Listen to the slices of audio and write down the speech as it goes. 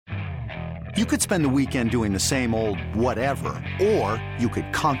You could spend the weekend doing the same old whatever, or you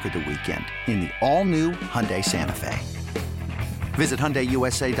could conquer the weekend in the all-new Hyundai Santa Fe. Visit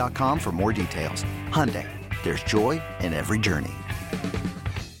HyundaiUSA.com for more details. Hyundai, there's joy in every journey.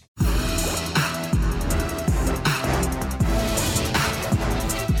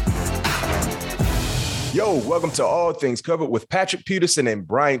 Yo, welcome to All Things Covered with Patrick Peterson and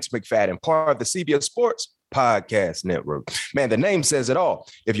Bryant McFadden, part of the CBS Sports Podcast Network. Man, the name says it all.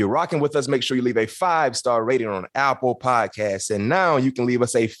 If you're rocking with us, make sure you leave a 5-star rating on Apple Podcasts. And now you can leave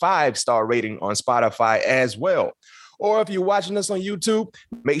us a 5-star rating on Spotify as well. Or if you're watching us on YouTube,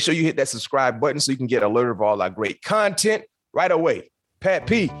 make sure you hit that subscribe button so you can get alerted of all our great content right away. Pat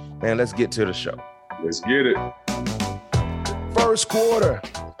P, man, let's get to the show. Let's get it. First quarter,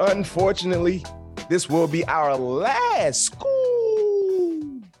 unfortunately, this will be our last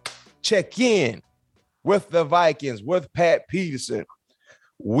school check-in with the Vikings, with Pat Peterson.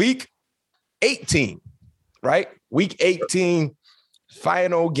 Week 18, right? Week 18,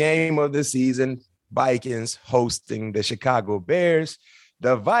 final game of the season. Vikings hosting the Chicago Bears.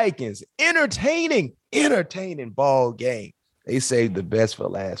 The Vikings, entertaining ball game. They saved the best for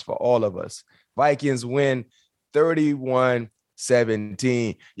last for all of us. Vikings win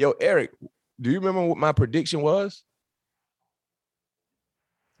 31-17. Yo, Eric, do you remember what my prediction was?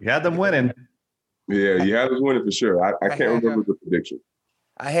 You had them winning. Yeah, you had us winning for sure. I can't remember the prediction.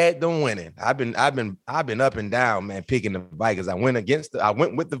 I had them winning. I've been up and down, man, picking the Vikings. I went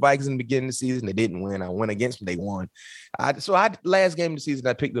with the Vikings in the beginning of the season. They didn't win. I went against them. They won. Last game of the season,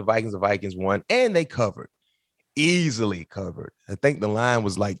 I picked the Vikings. The Vikings won, and they covered. Easily covered. I think the line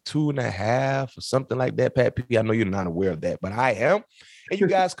was like 2.5 or something like that, Pat P. I know you're not aware of that, but I am. And you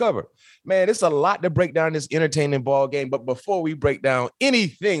guys covered. Man, it's a lot to break down this entertaining ball game. But before we break down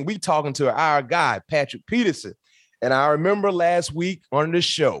anything, we talking to our guy, Patrick Peterson. And I remember last week on the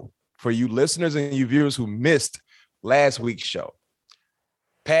show, for you listeners and you viewers who missed last week's show,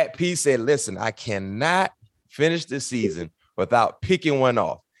 Pat P said, listen, I cannot finish the season without picking one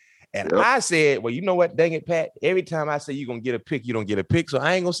off. And I said, well, you know what? Dang it, Pat. Every time I say you're going to get a pick, you don't get a pick. So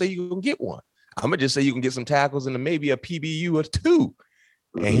I ain't going to say you're going to get one. I'm going to just say you can get some tackles and maybe a PBU or two.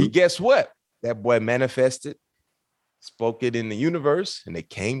 Mm-hmm. And guess what? That boy manifested, spoke it in the universe, and it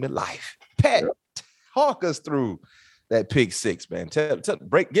came to life. Pat, talk us through that pick six, man.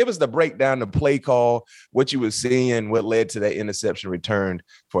 Give us the breakdown, the play call, what you were seeing, what led to that interception returned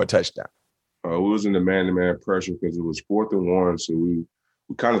for a touchdown. We was in the man-to-man pressure because it was 4th and 1, so we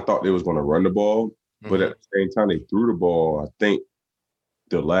kind of thought they was going to run the ball, but at the same time they threw the ball. I think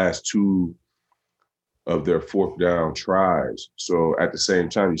the last 2 of their 4th down tries. So at the same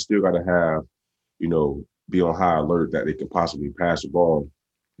time, you still got to have, be on high alert that they can possibly pass the ball.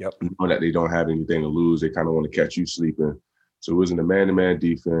 Yep. Knowing that they don't have anything to lose, they kind of want to catch you sleeping. So it was in the man-to-man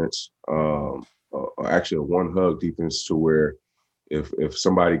defense, actually a one-hug defense to where if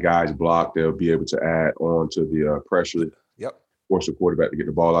somebody guys block, they'll be able to add on to the pressure. Yep. Force the quarterback to get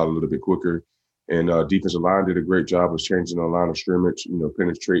the ball out a little bit quicker. And defensive line did a great job of changing the line of scrimmage,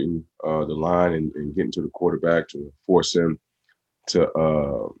 penetrating the line and getting to the quarterback to force him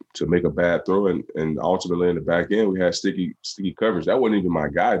to make a bad throw. And ultimately in the back end, we had sticky coverage. That wasn't even my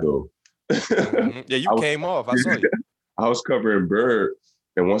guy, though. Yeah, you came off. I saw you. I was covering Bird.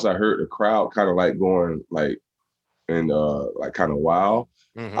 And once I heard the crowd kind of like going like kind of wild,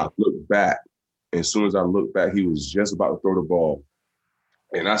 I looked back. And as soon as I looked back, he was just about to throw the ball.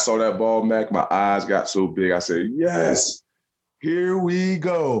 And I saw that ball, Mac. My eyes got so big. I said, yes, here we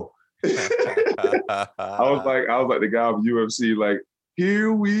go. I was like the guy of UFC, like,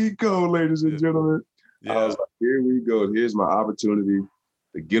 here we go, ladies and gentlemen. Yeah. I was like, here we go. Here's my opportunity,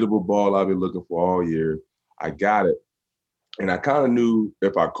 the gettable ball I've been looking for all year. I got it. And I kind of knew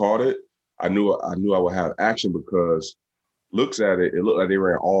if I caught it, I knew I would have action because looks at it, it looked like they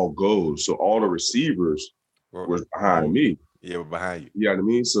ran all goals. So all the receivers was behind me. Yeah, we're behind you. You know what I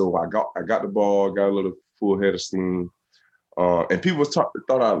mean? So I got the ball, got a little full head of steam. And people thought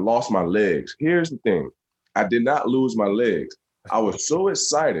I lost my legs. Here's the thing. I did not lose my legs. I was so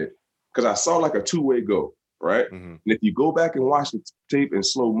excited because I saw like a two-way go, right? Mm-hmm. And if you go back and watch the tape in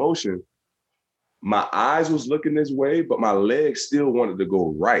slow motion, my eyes was looking this way, but my legs still wanted to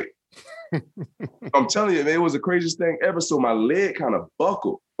go right. I'm telling you, man, it was the craziest thing ever. So my leg kind of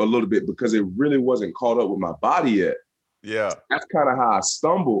buckled a little bit because it really wasn't caught up with my body yet. Yeah. That's kind of how I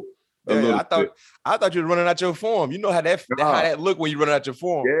stumbled a little bit. I thought you were running out your form. You know how that look when you run out your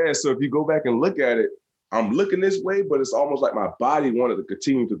form. Yeah, so if you go back and look at it, I'm looking this way, but it's almost like my body wanted to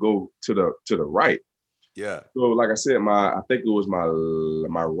continue to go to the right. Yeah. So like I said, I think it was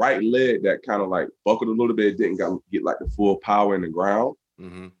my right leg that kind of like buckled a little bit. It didn't get like the full power in the ground.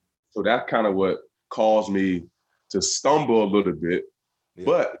 Mm-hmm. So that's kind of what caused me to stumble a little bit. Yeah.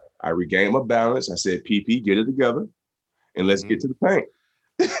 But I regained my balance. I said, PP, get it together and let's get to the paint.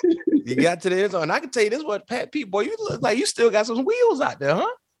 You got to the end zone. And I can tell you this, what Pat Pete, boy, you look like you still got some wheels out there,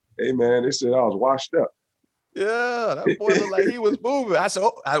 huh? Hey, man, they said I was washed up. Yeah, that boy looked like he was moving. I said,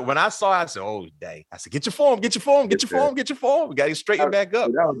 when I saw it, I said, oh, dang. I said, get your form. We got to straighten back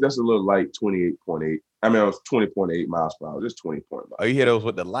up. That was just a little light, 28.8. I mean, it was 20.8 miles per hour, just 20 miles. Oh, you hit those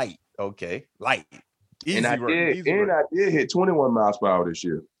with the light. Okay, light. Easy and I did hit 21 miles per hour this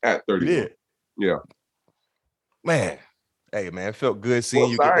year at 30. You did? Yeah. Man, hey, man, it felt good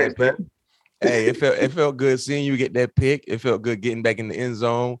seeing you get that pick. Hey, it felt good seeing you get that pick. It felt good getting back in the end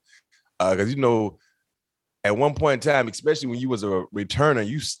zone. Because, at one point in time, especially when you was a returner,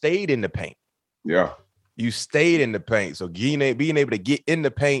 you stayed in the paint. Yeah. You stayed in the paint. So being able to get in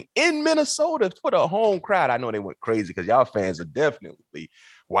the paint in Minnesota for the home crowd, I know they went crazy because y'all fans are definitely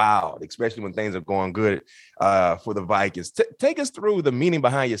wild, especially when things are going good for the Vikings. Take us through the meaning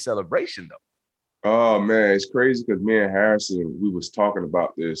behind your celebration, though. Oh, man, it's crazy because me and Harrison, we was talking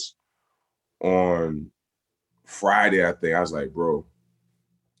about this on Friday, I think. I was like, bro,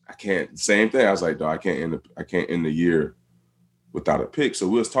 I can't. Same thing. I was like, dog, I can't end the year without a pick. So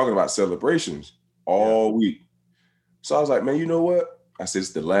we was talking about celebrations all week. So I was like, man, you know what? I said,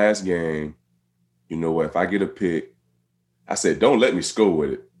 it's the last game. You know what? If I get a pick, I said, don't let me score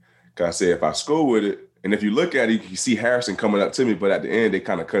with it. Because I said, if I score with it, and if you look at it, you see Harrison coming up to me, but at the end, they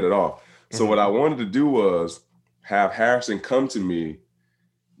kind of cut it off. So what I wanted to do was have Harrison come to me,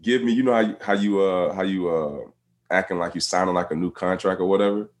 give me, how you acting like you signing like a new contract or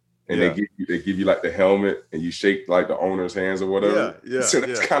whatever. And they give you like the helmet and you shake like the owner's hands or whatever. Yeah. So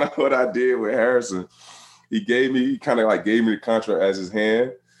that's kind of what I did with Harrison. He gave me the contract as his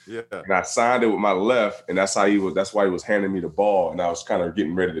hand. Yeah. And I signed it with my left. And that's why he was handing me the ball. And I was kind of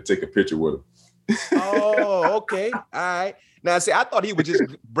getting ready to take a picture with him. Oh, okay. All right. Now, see, I thought he was just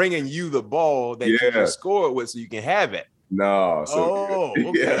bringing you the ball that you can score with so you can have it. No. So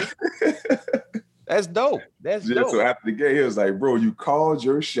okay. Yeah. That's dope. That's dope. So after the game, he was like, bro, you called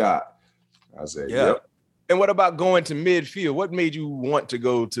your shot. I said, yep. And what about going to midfield? What made you want to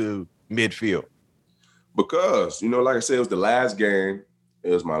go to midfield? Because, like I said, it was the last game.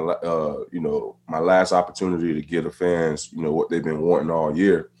 It was my, my last opportunity to give the fans, what they've been wanting all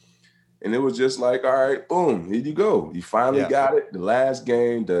year. And it was just like, all right, boom, here you go. You finally got it. The last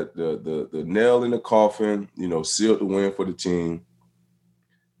game, the nail in the coffin, sealed the win for the team.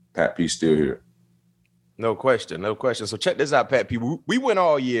 Pat P still here. No question. So check this out, Pat P. We went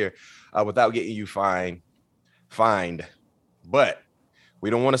all year without getting you fined, but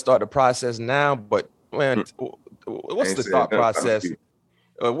we don't want to start the process now. But man, what's the thought process?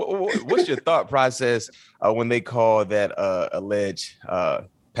 What's your thought process when they call that alleged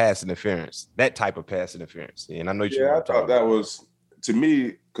pass interference, that type of pass interference? And I know you. Yeah, I thought that was, to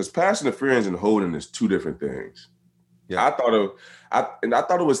me, because pass interference and holding is two different things. Yeah, I thought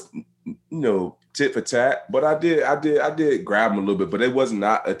it was, tit for tat, but I did grab him a little bit, but it was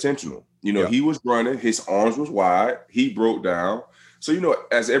not intentional. He was running, his arms was wide, he broke down. So,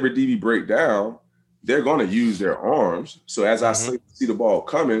 as every DB break down, they're going to use their arms. So as I see the ball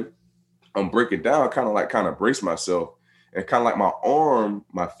coming, I'm breaking down, kind of brace myself, and kind of like my arm,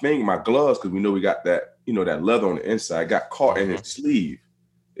 my finger, my gloves, because we know we got that, that leather on the inside, got caught in his sleeve.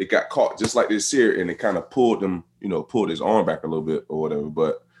 It got caught just like this here, and it kind of pulled his arm back a little bit or whatever.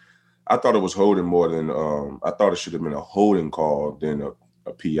 But I thought it was holding more than I thought it should have been a holding call than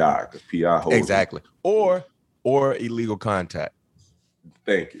a PI, because PI holds exactly or illegal contact.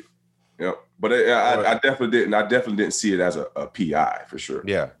 Thank you. Yep. But I definitely didn't see it as a PI for sure.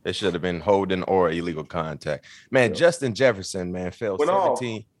 Yeah, it should have been holding or illegal contact. Man, Justin Jefferson, man, fell 17.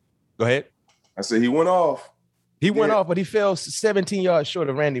 Off. Go ahead. I said he went off. He went off, but he fell 17 yards short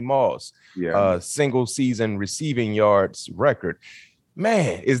of Randy Moss. Single season receiving yards record.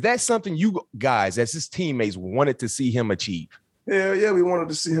 Man, is that something you guys, as his teammates, wanted to see him achieve? Yeah, we wanted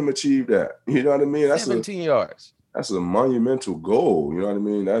to see him achieve that. You know what I mean? That's 17 yards. That's a monumental goal. You know what I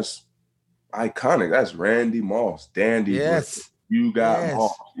mean? That's iconic. That's Randy Moss, Dandy. Yes. You got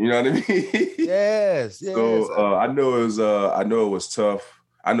Moss. You know what I mean? Yes. So I know it was tough.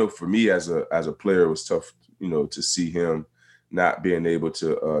 I know for me as a player, it was tough, to see him not being able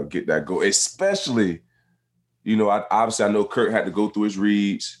to get that goal, especially. Obviously I know Kirk had to go through his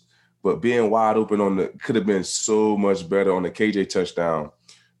reads, but being wide open could have been so much better on the KJ touchdown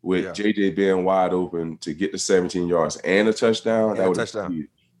with JJ being wide open to get the 17 yards and a touchdown. That was a touchdown.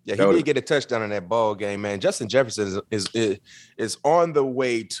 Yeah, he did get a touchdown in that ball game, man. Justin Jefferson is on the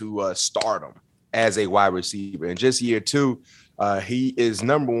way to stardom as a wide receiver. And just year two, He is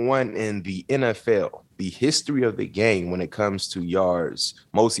number one in the NFL, the history of the game when it comes to yards,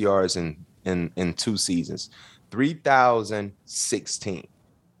 most yards in 2 seasons, 3,016.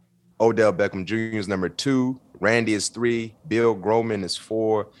 Odell Beckham Jr. is number 2. Randy is 3. Bill Groman is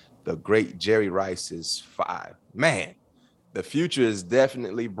 4. The great Jerry Rice is 5. Man, the future is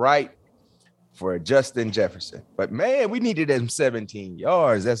definitely bright for Justin Jefferson. But man, we needed them 17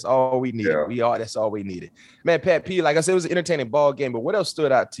 yards. That's all we needed. Yeah. That's all we needed. Man, Pat P, like I said, it was an entertaining ball game, but what else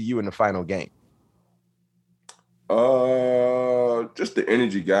stood out to you in the final game? Just the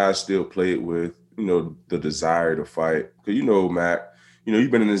energy guys still played with, the desire to fight. Because, Matt, you've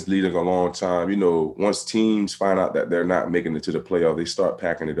been in this league a long time. Once teams find out that they're not making it to the playoff, they start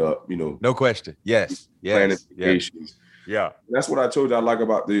packing it up, No question. Yes. Planifications. Yeah. That's what I told you I like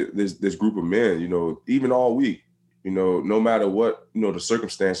about this group of men, even all week, no matter what, the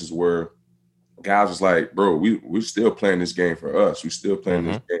circumstances were, guys was like, bro, we're still playing this game for us. We're still playing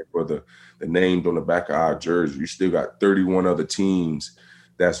this game for the names on the back of our jersey. You still got 31 other teams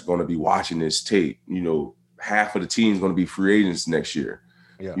that's going to be watching this tape. Half of the teams going to be free agents next year.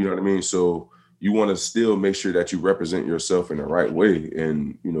 Yeah. You know what I mean? So you want to still make sure that you represent yourself in the right way.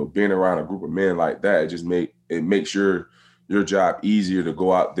 And, being around a group of men like that, it makes your job easier to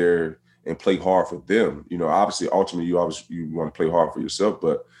go out there and play hard for them. Obviously, ultimately, you want to play hard for yourself,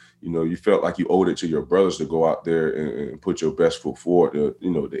 but, you felt like you owed it to your brothers to go out there and put your best foot forward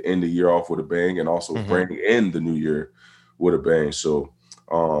to end the year off with a bang and also bring in the new year with a bang. So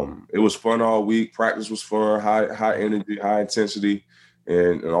it was fun all week. Practice was fun, high energy, high intensity.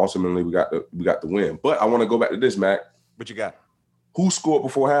 And ultimately we got the win. But I want to go back to this, Mac. What you got? Who scored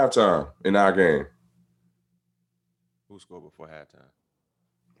before halftime in our game? Who scored before halftime?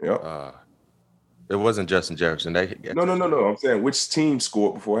 Yep. It wasn't Justin Jefferson. No. I'm saying which team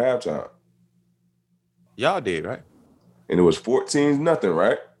scored before halftime? Y'all did, right? And it was 14-0,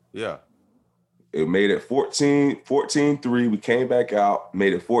 right? Yeah. It made it 14-3. We came back out,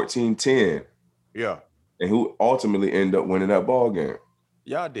 made it 14-10. Yeah. And who ultimately ended up winning that ball game?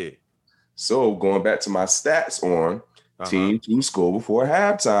 Y'all did. So going back to my stats on teams who score before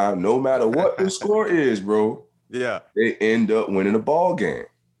halftime, no matter what the score is, bro. Yeah. They end up winning the ball game.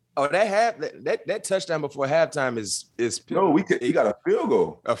 Oh, that touchdown before halftime is no, he got a field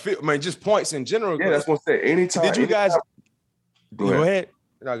goal. Just points in general. Yeah, that's what I'm saying. Anytime. Did you guys go ahead?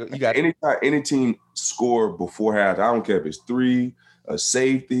 No, you got anytime any team score before halftime, I don't care if it's 3, a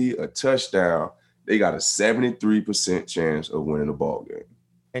safety, a touchdown, they got a 73% chance of winning the ball game.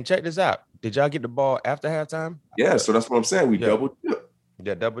 And check this out. Did y'all get the ball after halftime? Yeah, so that's what I'm saying. We double dip.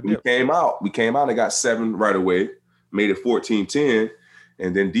 Yeah, double dip. We came out and got 7 right away, made it 14-10,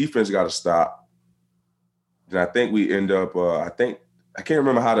 and then defense got to stop. And I think we end up, I can't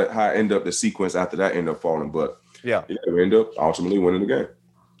remember how I end up the sequence after that ended up falling, but yeah, we end up ultimately winning the game.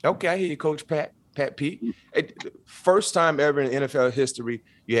 Okay, I hear you, Coach Pat P. First time ever in NFL history,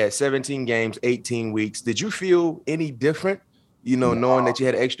 you had 17 games, 18 weeks. Did you feel any different, knowing that you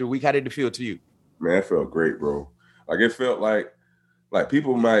had an extra week? How did it feel to you? Man, it felt great, bro. Like it felt like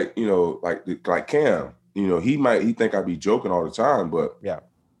people might, like Cam, he think I'd be joking all the time, but yeah.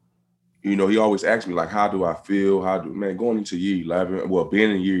 He always asks me, like, how do I feel? Going into year 11,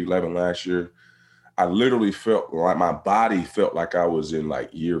 being in year 11 last year, I literally felt like my body felt like I was in like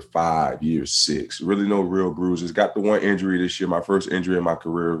year 5, year 6. Really no real bruises. Got the one injury this year, my first injury in my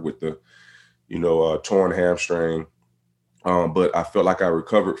career with the, torn hamstring. But I felt like I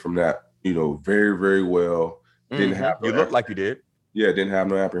recovered from that, very, very well. Didn't have you looked like you did. Yeah, didn't have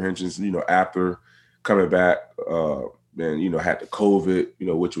no apprehensions, after coming back. And, had the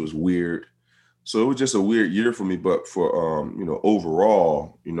COVID, which was weird. So it was just a weird year for me, but for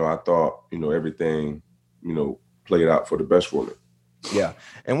overall, I thought, everything, played out for the best for me. Yeah.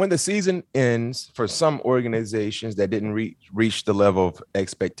 And when the season ends, for some organizations that didn't reach the level of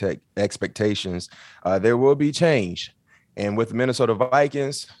expectations, there will be change. And with the Minnesota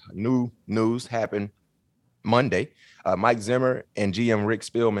Vikings, new news happened Monday. Mike Zimmer and GM Rick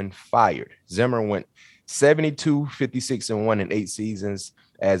Spielman fired. Zimmer went 72-56-1 in 8 seasons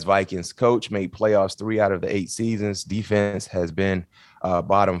as Vikings coach, made playoffs 3 out of the 8 seasons. Defense has been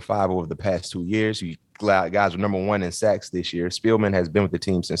bottom 5 over the past 2 years. You guys were number 1 in sacks this year. Spielman has been with the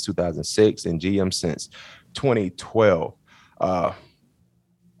team since 2006 and GM since 2012.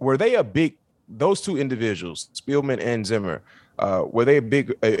 Were they those two individuals, Spielman and Zimmer, were they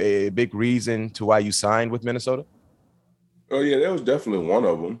a big reason to why you signed with Minnesota? Oh, yeah, that was definitely one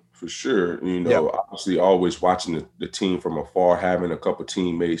of them, for sure. Obviously always watching the team from afar, having a couple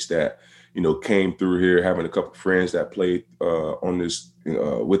teammates that, came through here, having a couple of friends that played on this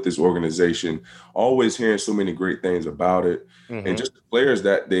with this organization, always hearing so many great things about it, and just the players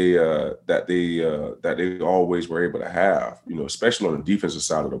that they always were able to have, especially on the defensive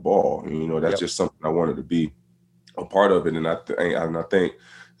side of the ball. And, that's just something I wanted to be a part of it, and I think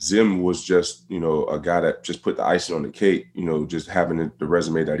Zim was just a guy that just put the icing on the cake. Just having the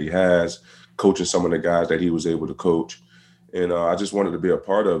resume that he has, coaching some of the guys that he was able to coach. And I just wanted to be a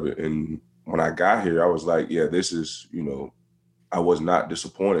part of it. And when I got here, I was like, yeah, this is, I was not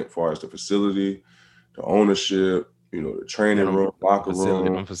disappointed as far as the facility, the ownership, the training room, locker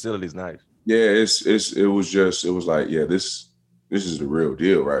room. Facility's nice. Yeah, it was like, yeah, this is the real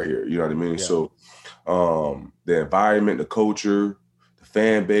deal right here. You know what I mean? Yeah. So the environment, the culture, the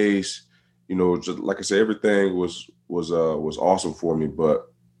fan base, just like I said, everything was awesome for me. But,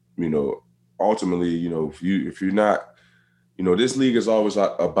 ultimately, if you're not, this league is always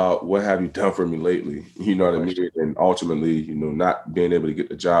about what have you done for me lately, you know what I mean? And ultimately, not being able to get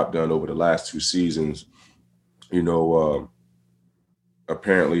the job done over the last 2 seasons,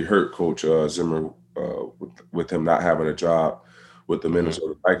 apparently hurt Coach Zimmer with him not having a job with the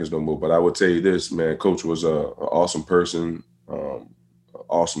Minnesota Vikings no more. But I would tell you this, man, Coach was an awesome person,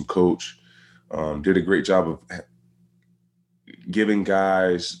 awesome coach, did a great job of giving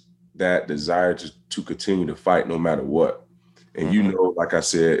guys that desire to continue to fight no matter what. And like I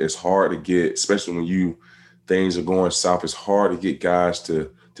said, it's hard to get, especially when things are going south. It's hard to get guys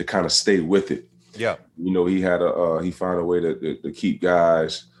to kind of stay with it. Yeah, he found a way to keep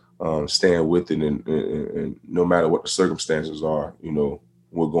guys staying with it, and no matter what the circumstances are,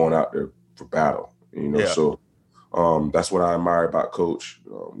 we're going out there for battle. So that's what I admire about Coach.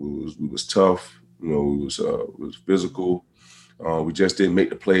 We was tough. We was physical. We just didn't make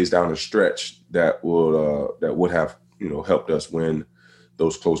the plays down the stretch that would have helped us win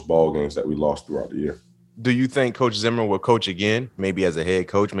those close ball games that we lost throughout the year. Do you think Coach Zimmer will coach again, maybe as a head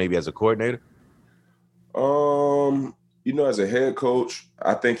coach, maybe as a coordinator? As a head coach,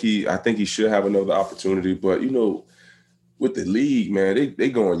 I think he should have another opportunity. But with the league, man, they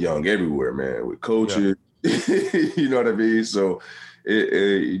going young everywhere, man. With coaches, you know what I mean. So,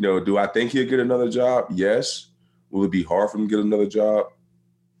 do I think he'll get another job? Yes. Will it be hard for him to get another job?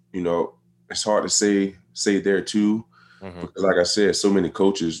 It's hard to say there too. Because like I said, so many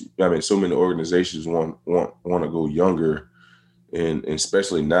organizations want to go younger, and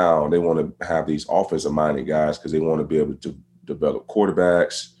especially now they want to have these offensive minded guys because they want to be able to develop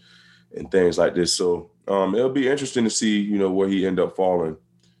quarterbacks and things like this. So it'll be interesting to see where he end up falling.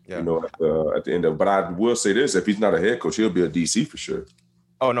 Yeah. At the end of. But I will say this: if he's not a head coach, he'll be a DC for sure.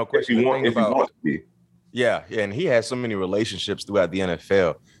 Oh, no question. If he wants to be. Yeah, and he has so many relationships throughout the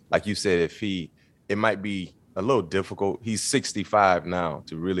NFL. Like you said, it might be a little difficult. He's 65 now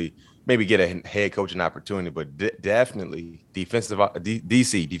to really maybe get a head coaching opportunity, but definitely defensive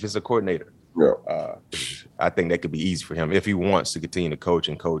coordinator. Yeah. I think that could be easy for him if he wants to continue to coach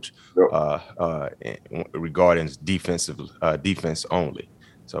regarding defense only.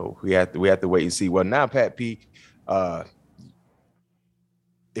 So we have to wait and see. Well, now Pat P,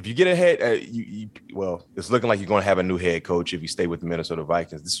 if you get ahead, it's looking like you're going to have a new head coach if you stay with the Minnesota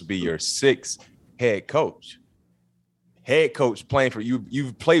Vikings. This will be your 6th head coach. Head coach playing for you.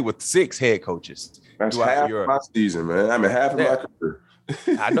 You've played with 6 head coaches. That's half my season, man. I mean, half of my career.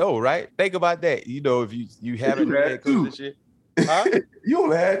 I know, right? Think about that. If you haven't been head coach this year. Huh? You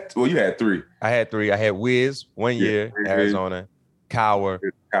only had, you had 3. I had 3. I had Wiz 1 year, Arizona, Cowher,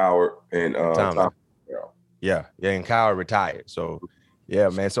 and Tom. Yeah, and Cowher retired. So, yeah,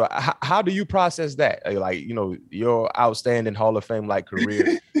 man. So how do you process that? Like, your outstanding Hall of Fame-like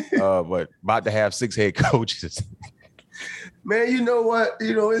career, but about to have 6 head coaches. Man, you know what?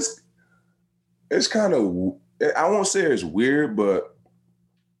 It's kind of, I won't say it's weird, but,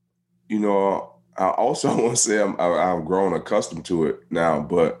 I also want to say I'm grown accustomed to it now.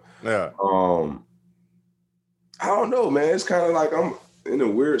 But, yeah. I don't know, man. It's kind of like I'm in a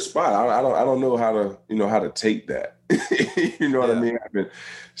weird spot. I don't know how to take that. You know what I mean? I've been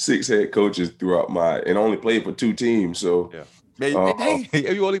 6 head coaches throughout and only played for 2 teams. So, yeah. You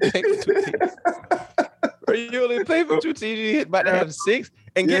only played for 2 teams. You only played for 2 teams. You about to have 6.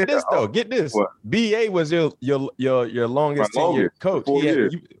 And get this though. Get this. What? BA was your longest tenured coach. 4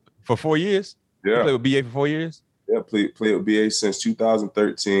 years. For 4 years. Yeah. You played with BA for 4 years. Yeah, played with BA since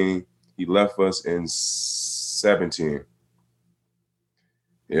 2013. He left us in 2017.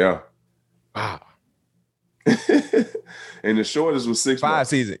 Yeah. Wow. And the shortest was 6 5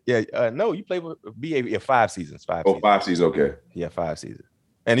 seasons. Yeah. No, you played with BA 5 seasons. 5 seasons. 5 seasons. Okay. Yeah, 5 seasons.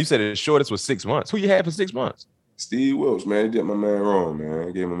 And you said the shortest was 6 months. Who you had for 6 months? Steve Wilkes, man, he did my man wrong, man.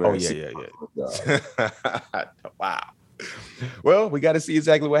 He gave my man. Oh yeah. Wow. Well, we got to see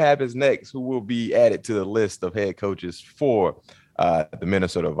exactly what happens next. Who will be added to the list of head coaches for the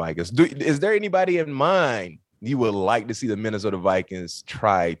Minnesota Vikings? Is there anybody in mind you would like to see the Minnesota Vikings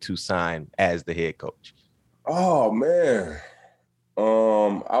try to sign as the head coach? Oh man,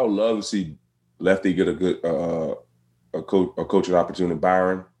 I would love to see Lefty get a good a coaching opportunity.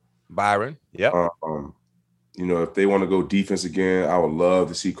 Byron, yeah. If they want to go defense again, I would love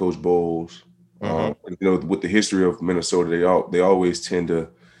to see Coach Bowles. With the history of Minnesota, they always tend to,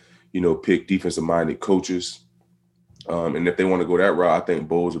 pick defensive-minded coaches. And if they want to go that route, I think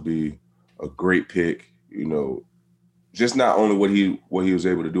Bowles would be a great pick. Just not only what he was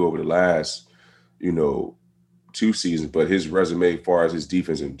able to do over the last, 2 seasons, but his resume as far as his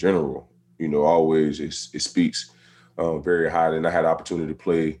defense in general, always it speaks very highly. And I had the opportunity to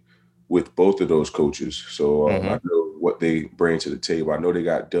play with both of those coaches, so I know what they bring to the table. I know they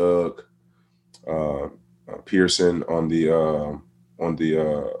got Doug Pearson on the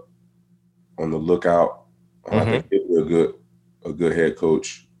lookout. I think he'll be a good head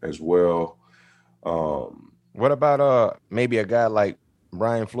coach as well. What about maybe a guy like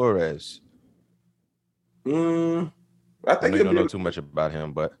Brian Flores? I think you don't know too much about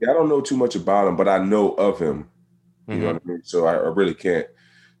him, but I don't know too much about him, but I know of him. You know what I mean? So I really can't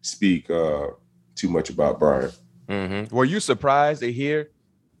speak too much about Brian. Were you surprised to hear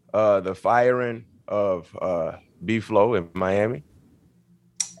the firing of B-Flow in Miami?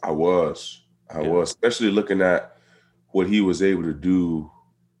 I was, especially looking at what he was able to do,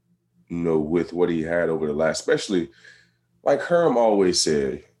 with what he had over the last, especially like Herm always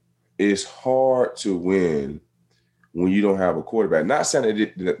said, it's hard to win when you don't have a quarterback. Not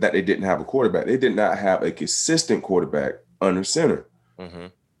saying that they didn't have a quarterback. They did not have a consistent quarterback under center.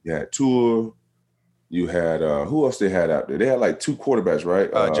 You had Tua. You had who else they had out there? They had like 2 quarterbacks,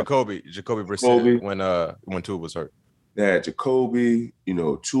 right? Jacoby Brissett when Tua was hurt. They had Jacoby,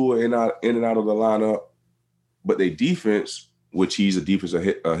 Tua in and out of the lineup, but their defense, which he's a defensive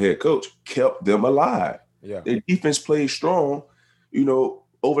head coach, kept them alive. Yeah, their defense played strong.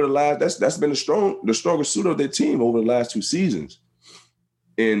 Over the last that's been the strongest suit of their team over the last 2 seasons,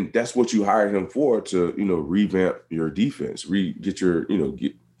 and that's what you hired him for, to revamp your defense, get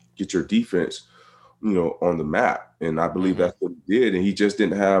your defense on the map. And I believe that's what he did. And he just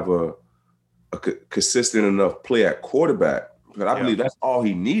didn't have a consistent enough play at quarterback. But I believe that's all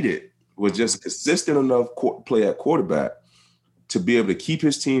he needed, was just consistent enough play at quarterback to be able to keep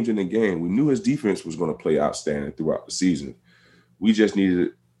his teams in the game. We knew his defense was going to play outstanding throughout the season. We just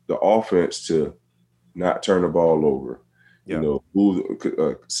needed the offense to not turn the ball over, move,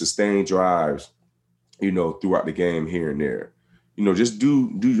 sustain drives, throughout the game here and there. Just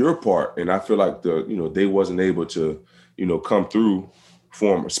do your part. And I feel like they wasn't able to, come through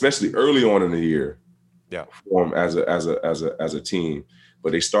form, especially early on in the year. Yeah, form as a team.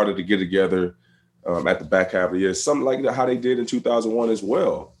 But they started to get together at the back half of the year, something like that, how they did in 2001 as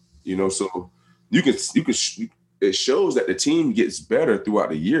well. So you can it shows that the team gets better throughout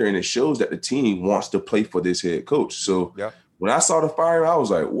the year, and it shows that the team wants to play for this head coach. So when I saw the fire, I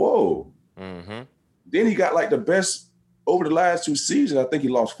was like, whoa. Then he got like the best over the last 2 seasons. I think he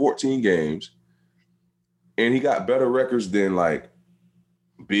lost 14 games, and he got better records than like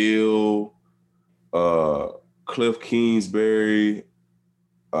Bill, Cliff Kingsbury.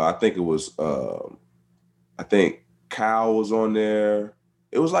 I think it was, I think Kyle was on there.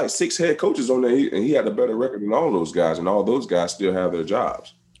 It was like 6 head coaches on there, and he had a better record than all those guys, and all those guys still have their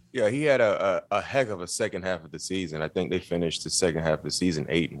jobs. Yeah, he had a heck of a second half of the season. I think they finished the second half of the season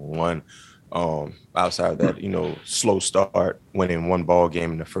 8-1. Outside of that, slow start, winning 1 ball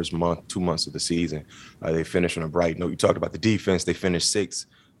game in the first 2 months of the season. They finished on a bright note. You talked about the defense. They finished 6th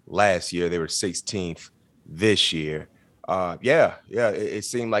last year. They were 16th this year. It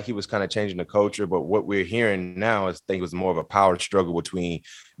seemed like he was kind of changing the culture, but what we're hearing now is, I think it was more of a power struggle between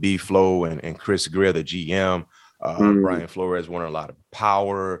B-Flow and Chris Greer, the GM. Brian Flores wanted a lot of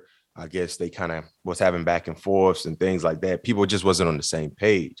power. I guess they kind of was having back and forths and things like that. People just wasn't on the same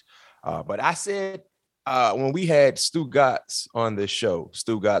page. But I said, when we had Stu Gotts on this show,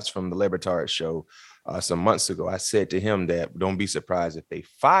 Stu Gotts from the Libertard show some months ago, I said to him that don't be surprised if they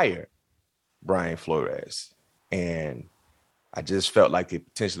fire Brian Flores. And I just felt like it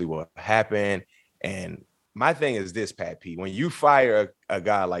potentially will happen. And my thing is this, Pat P, when you fire a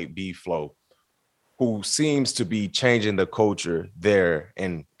guy like B-Flow, who seems to be changing the culture there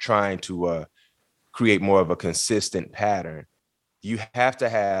and trying to create more of a consistent pattern, you have to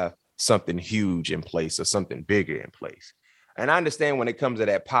have something huge in place or something bigger in place. And I understand when it comes to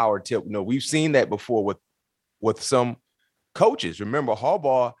that power tip, we've seen that before with with some coaches. Remember,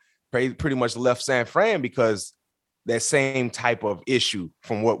 Harbaugh pretty much left San Fran because that same type of issue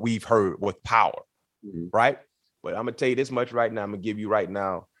from what we've heard with power, right? But I'm going to tell you this much right now. I'm going to give you right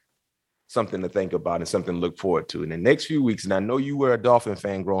now something to think about and something to look forward to. In the next few weeks, and I know you were a Dolphin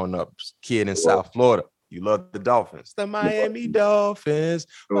fan growing up, kid in South Florida. You love the Dolphins. The Miami Dolphins.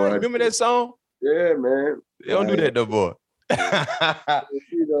 Right, remember that song? Yeah, man. They don't do that no more.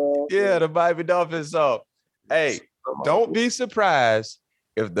 Yeah, the Miami Dolphins song. Hey, don't be surprised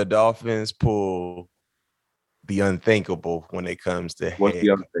if the Dolphins pull the unthinkable when it comes to what's the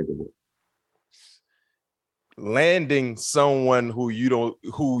unthinkable? Landing someone who you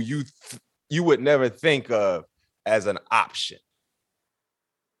would never think of as an option.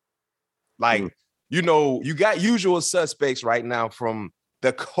 Like, you know, you got usual suspects right now from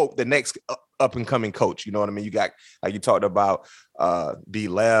the next up and coming coach. You know what I mean? You got, like you talked about, B.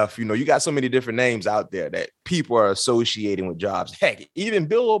 Left. You know, you got so many different names out there that people are associating with jobs. Heck, even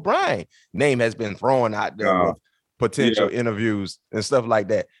Bill O'Brien name has been thrown out there with potential interviews and stuff like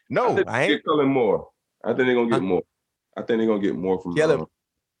that. No, I ain't. Kellen Moore. I think they're gonna get more. I think they're gonna get more from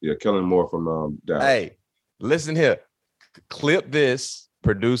Kellen Moore from Dallas. Hey, listen here. Clip this,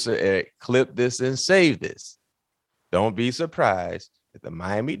 producer Eric. Clip this and save this. Don't be surprised if the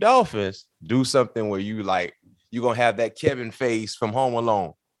Miami Dolphins do something where you're gonna have that Kevin face from Home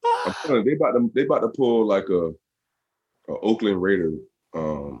Alone. I'm telling you, they about to pull like a Oakland Raider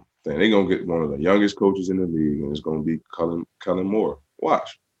thing. They're gonna get one of the youngest coaches in the league, and it's gonna be Kellen Moore.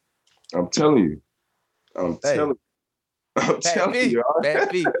 Watch. I'm telling you. I'm telling you.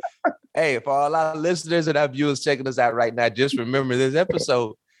 Hey, for all our listeners and our viewers checking us out right now, just remember this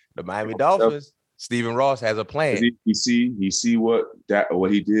episode. The Miami Dolphins, Stephen Ross has a plan. He see what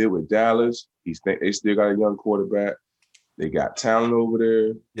he did with Dallas. They still got a young quarterback. They got talent over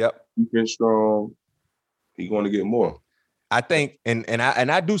there. Yep. Defense strong. He's going to get more. I think, and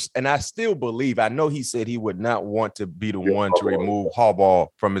I still believe. I know he said he would not want to be the one to remove Harbaugh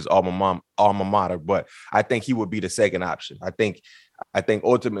from his alma mater, but I think he would be the second option. I think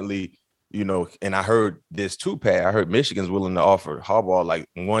ultimately, you know, and I heard this too, Pat. I heard Michigan's willing to offer Harbaugh like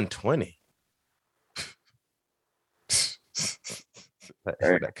 120.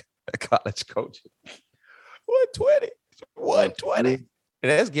 that college coach, 120, and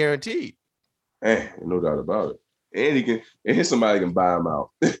that's guaranteed. Hey, no doubt about it. And somebody can buy him out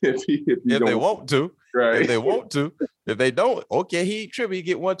if they want to. Right. If they want to. If they don't, okay, he trippy, he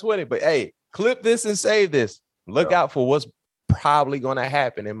get 120. But hey, clip this and save this. Look out for what's probably going to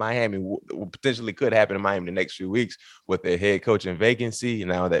happen in Miami. Potentially could happen in Miami the next few weeks with their head coaching vacancy.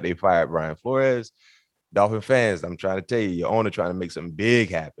 Now that they fired Brian Flores, Dolphin fans, I'm trying to tell you, your owner trying to make something big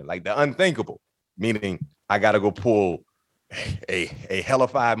happen, like the unthinkable. Meaning, I got to go pull a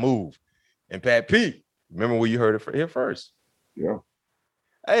hellified move. And Pat P, remember where you heard it here first. Yeah.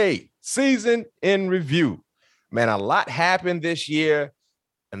 Hey, season in review. Man, a lot happened this year.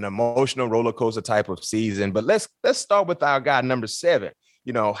 An emotional roller coaster type of season. But let's start with our guy, number 7.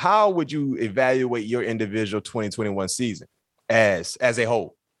 You know, how would you evaluate your individual 2021 season as a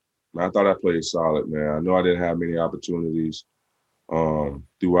whole? I thought I played solid, man. I know I didn't have many opportunities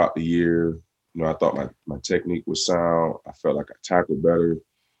throughout the year. You know, I thought my technique was sound. I felt like I tackled better.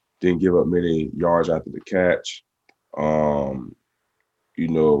 Didn't give up many yards after the catch. I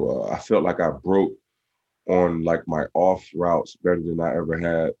felt like I broke on like my off routes better than I ever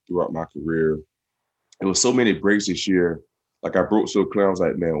had throughout my career. There was so many breaks this year. Like I broke so clear. I was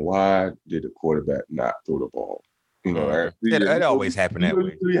like, man, why did the quarterback not throw the ball? You know, it always happened that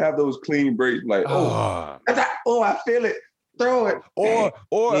way. You have those clean breaks, like, I feel it. Throw it. Or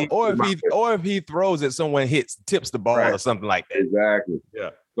if he throws it, someone tips the ball or something like that. Exactly.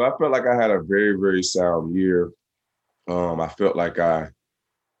 Yeah. So I felt like I had a very, very sound year. I felt like I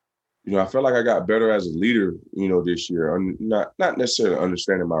got better as a leader, you know, this year. I'm not necessarily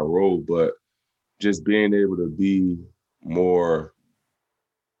understanding my role, but just being able to be more,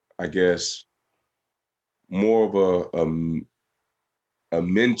 I guess, more of a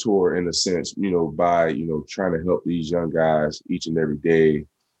mentor in a sense, you know, by, you know, trying to help these young guys each and every day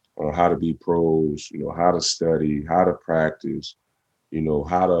on how to be pros, you know, how to study, how to practice, you know,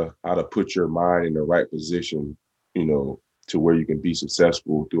 how to put your mind in the right position, you know, to where you can be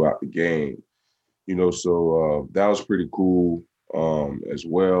successful throughout the game, you know. So that was pretty cool as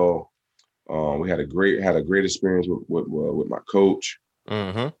well. We had a great experience with my coach.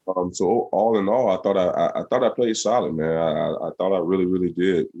 Mm-hmm. So all in all, I thought I played solid, man. I thought I really, really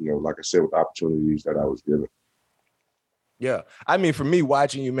did. You know, like I said, with the opportunities that I was given. Yeah, I mean, for me,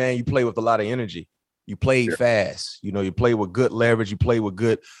 watching you, man, you play with a lot of energy. You played fast. You know, you play with good leverage. You play with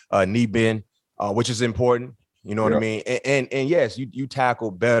good knee bend, which is important. You know what I mean? And yes, you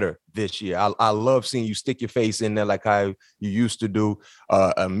tackle better this year. I love seeing you stick your face in there like how you used to do,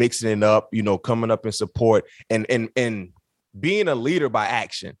 mixing it up, you know, coming up in support and being a leader by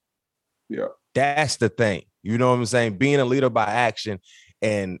action. Yeah. That's the thing. You know what I'm saying? Being a leader by action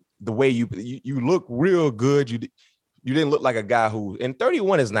and the way you look real good. You didn't look like a guy who, and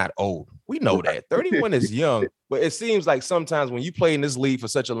 31 is not old. We know that. 31 is young, but it seems like sometimes when you play in this league for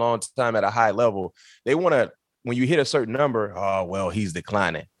such a long time at a high level, they want to, when you hit a certain number, oh, well, he's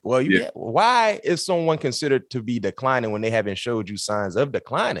declining. Well, why is someone considered to be declining when they haven't showed you signs of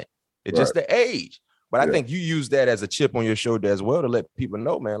declining? It's just the age. But I think you use that as a chip on your shoulder as well to let people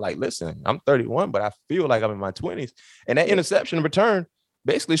know, man, like, listen, I'm 31, but I feel like I'm in my 20s. And that interception return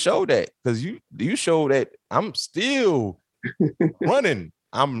basically showed that, because you show that I'm still running.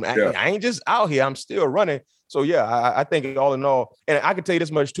 I ain't just out here. I'm still running. So, I think all in all, and I can tell you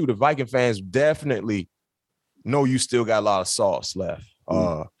this much, too, the Viking fans definitely know you still got a lot of sauce left.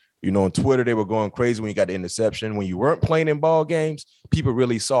 You know, on Twitter, they were going crazy when you got the interception. When you weren't playing in ball games, people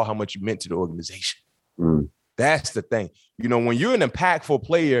really saw how much you meant to the organization. That's the thing. You know, when you're an impactful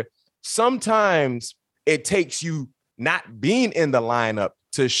player, sometimes it takes you not being in the lineup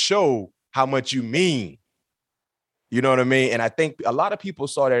to show how much you mean. You know what I mean? And I think a lot of people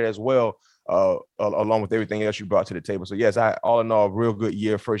saw that as well, along with everything else you brought to the table. So, yes, all in all, real good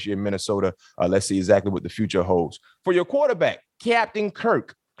year, first year in Minnesota. Let's see exactly what the future holds. For your quarterback, Captain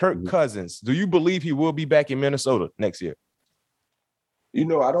Kirk Cousins, do you believe he will be back in Minnesota next year? You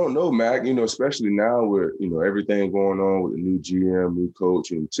know, I don't know, Mac, you know, especially now with, you know, everything going on with the new GM, new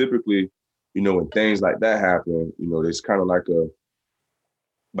coach. And typically, you know, when things like that happen, you know, it's kind of like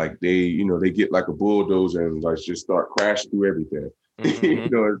they get like a bulldozer and like just start crashing through everything. You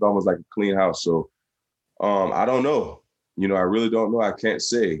know, it's almost like a clean house. So I don't know. You know, I really don't know. I can't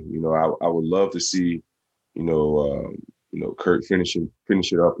say. You know, I would love to see, you know, Kurt finish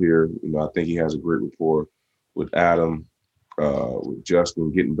it up here. You know, I think he has a great rapport with Adam, with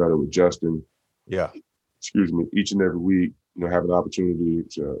Justin, getting better with Justin. Yeah. Excuse me. Each and every week, you know, have an opportunity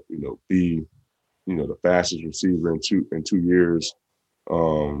to, you know, be, you know, the fastest receiver in two years.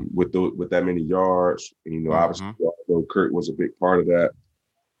 With that many yards, and, you know, obviously, Kurt was a big part of that,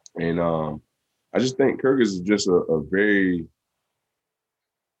 and I just think Kirk is just a very,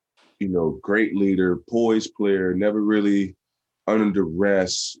 you know, great leader, poised player, never really under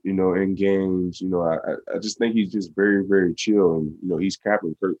duress, you know, in games. You know, I just think he's just very, very chill, and you know, he's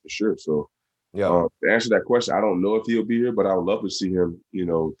Captain Kirk for sure. So, to answer that question, I don't know if he'll be here, but I would love to see him, you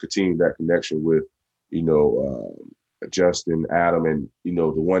know, continue that connection with, you know, Justin, Adam, and, you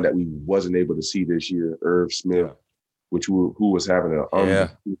know, the one that we wasn't able to see this year, Irv Smith, who was having an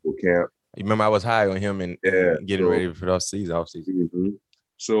unbelievable camp. You remember I was high on him and getting ready for the off season.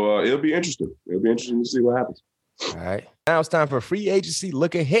 So it'll be interesting. It'll be interesting to see what happens. All right. Now it's time for free agency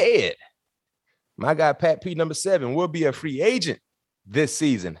look ahead. My guy, Pat P, number 7, will be a free agent this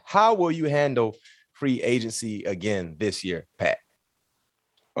season. How will you handle free agency again this year, Pat?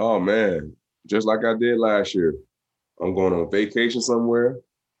 Oh, man. Just like I did last year. I'm going on vacation somewhere.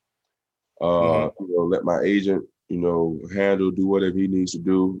 You know, let my agent, you know, do whatever he needs to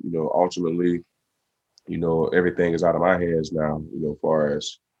do. You know, ultimately, you know, everything is out of my hands now, you know, as far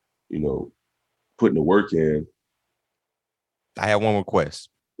as, you know, putting the work in. I have one request.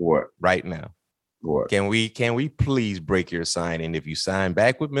 What? Right now. What? Can we please break your signing if you sign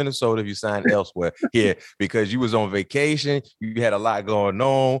back with Minnesota, if you sign elsewhere here, because you was on vacation, you had a lot going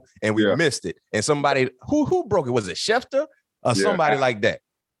on, and we missed it. And somebody who broke it, was it Schefter or somebody like that?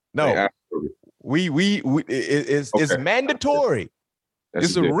 No, it's mandatory.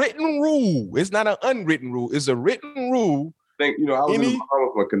 It's a written rule. It's not an unwritten rule. It's a written rule. I think, you know, I was in the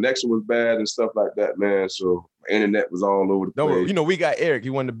Bahamas, my connection was bad and stuff like that, man. So my internet was all over the place. You know, we got Eric.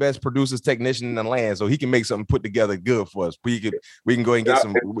 He's one of the best producers, technician in the land, so he can make something put together good for us. We can go and get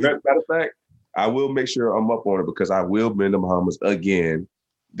some. Matter of fact, I will make sure I'm up on it because I will be in the Bahamas again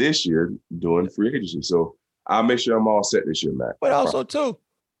this year doing free agency. So I'll make sure I'm all set this year, Matt. But also, too,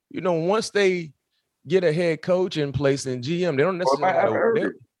 you know, once they get a head coach in place in GM, they don't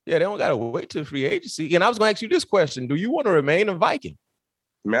necessarily they don't got to wait till free agency. And I was going to ask you this question. Do you want to remain a Viking?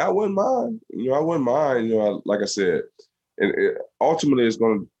 Man, I wouldn't mind. You know, I wouldn't mind. You know, like I said, and ultimately it's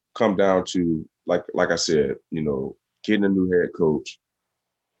going to come down to, like I said, you know, getting a new head coach.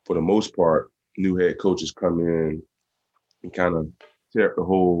 For the most part, new head coaches come in and kind of tear up the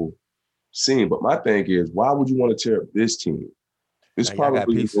whole scene. But my thing is, why would you want to tear up this team? It's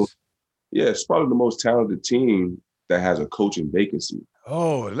probably it's probably the most talented team that has a coaching vacancy.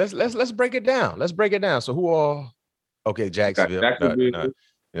 Oh, let's break it down. Let's break it down. So who are Jacksonville?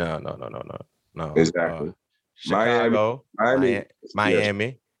 No. Exactly. Chicago,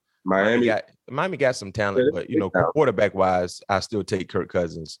 Miami. Miami got some talent, but quarterback wise, I still take Kirk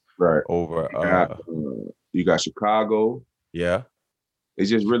Cousins over. You got Chicago. Yeah, they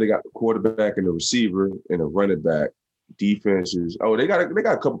just really got the quarterback and the receiver and the running back. Defenses. Oh, they got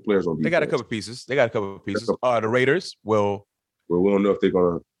a couple players on defense. They got a couple pieces. The Raiders will. Well, we don't know if they're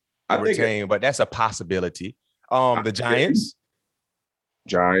gonna retain, but that's a possibility. The Giants.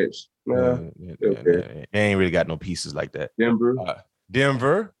 Giants. Okay. They ain't really got no pieces like that.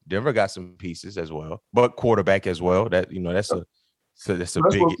 Denver got some pieces as well, but quarterback as well. That's a big.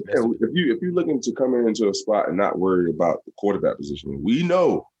 If you're looking to come into a spot and not worry about the quarterback position, we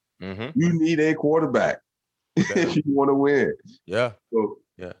know you need a quarterback if you want to win. Yeah. So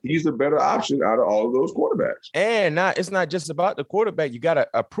he's a better option out of all of those quarterbacks. And it's not just about the quarterback. You got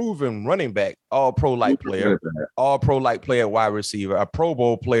a proven running back, all pro like player, wide receiver, a Pro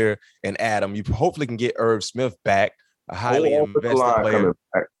Bowl player, and Adam. You hopefully can get Irv Smith back. A highly invested player,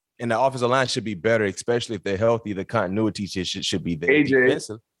 and the offensive line should be better, especially if they're healthy. The continuity should be there.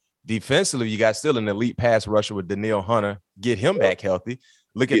 AJ. Defensively, you got still an elite pass rusher with Danielle Hunter. Get him back healthy.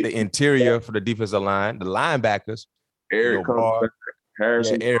 Look at the interior for the defensive line, the linebackers. Eric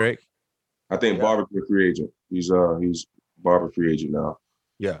Harrison. Eric. I think Barber free agent. He's Barber free agent now.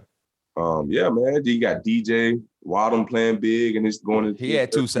 Yeah. Man. You got DJ Wadham playing big, and he's going. He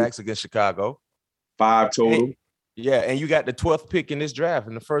had 2 sacks against Chicago. 5 total. And you got the 12th pick in this draft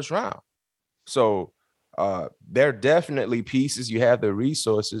in the first round. So they're definitely pieces. You have the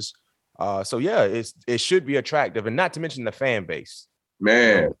resources. It should be attractive. And not to mention the fan base.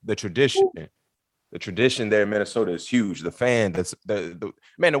 Man. The tradition. The tradition there in Minnesota is huge. The fan, the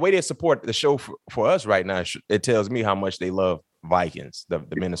way they support the show for us right now, it tells me how much they love Vikings, the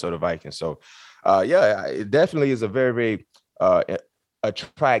Minnesota Vikings. So, it definitely is a very, very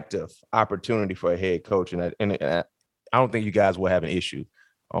attractive opportunity for a head coach, and I don't think you guys will have an issue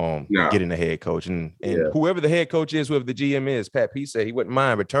getting a head coach. And whoever the head coach is, whoever the GM is, Pat P said he wouldn't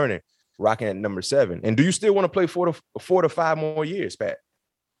mind returning, rocking at number 7. And do you still want to play 4 to 5 more years, Pat?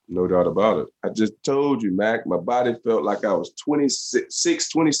 No doubt about it. I just told you, Mac, my body felt like I was 26,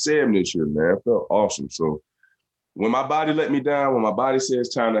 27 this year, man. It felt awesome. So when my body let me down, when my body says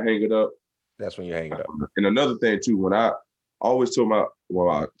time to hang it up, that's when you hang it up. And another thing too, when I always tell I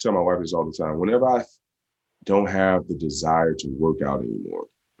tell my wife this all the time, whenever I don't have the desire to work out anymore,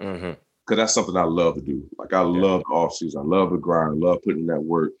 because that's something I love to do. Like I love the off season. I love the grind. I love putting in that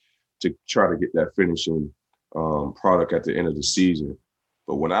work to try to get that finishing product at the end of the season.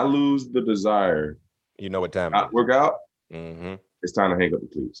 But when I lose the desire, you know what time not work out, it's time to hang up the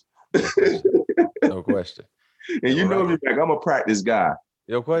cleats. No question. And you know me, like I'm a practice guy.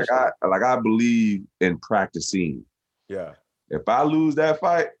 No question. I believe in practicing. Yeah. If I lose that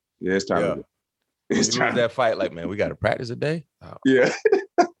fight, it's time to go. It's time that fight, like, man, we got to practice a day. Oh. Yeah.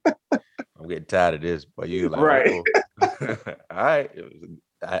 I'm getting tired of this, but you like, right. Oh. All right.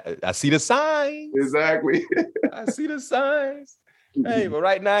 I see the signs. Exactly. I see the signs. Hey, but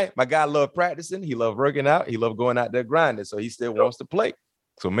right now, my guy loved practicing. He loved working out. He loved going out there grinding. So he still wants to play.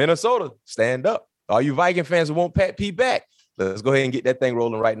 So Minnesota, stand up. All you Viking fans who want Pat P back, let's go ahead and get that thing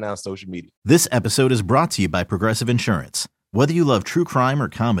rolling right now on social media. This episode is brought to you by Progressive Insurance. Whether you love true crime or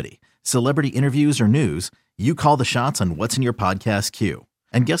comedy, celebrity interviews or news, you call the shots on what's in your podcast queue.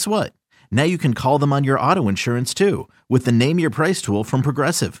 And guess what? Now you can call them on your auto insurance too with the Name Your Price tool from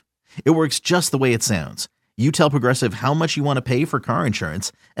Progressive. It works just the way it sounds. You tell Progressive how much you want to pay for car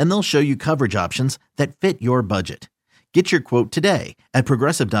insurance, and they'll show you coverage options that fit your budget. Get your quote today at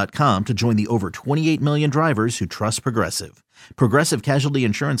Progressive.com to join the over 28 million drivers who trust Progressive. Progressive Casualty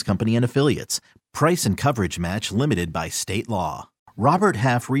Insurance Company and Affiliates. Price and coverage match limited by state law. Robert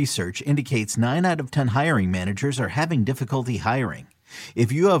Half research indicates 9 out of 10 hiring managers are having difficulty hiring.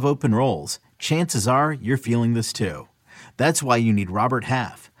 If you have open roles, chances are you're feeling this too. That's why you need Robert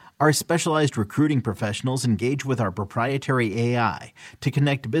Half. Our specialized recruiting professionals engage with our proprietary AI to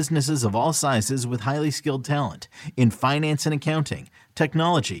connect businesses of all sizes with highly skilled talent in finance and accounting,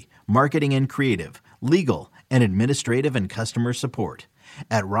 technology, marketing and creative, legal, and administrative and customer support.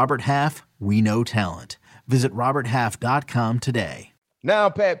 At Robert Half, we know talent. Visit roberthalf.com today.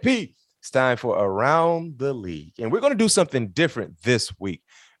 Now, Pat P, it's time for Around the League. And we're going to do something different this week.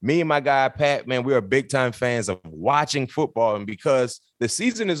 Me and my guy, Pat, man, we are big time fans of watching football. And because the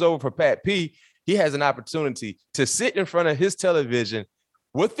season is over for Pat P, he has an opportunity to sit in front of his television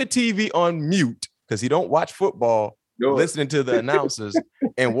with the TV on mute because he don't watch football, listening to the announcers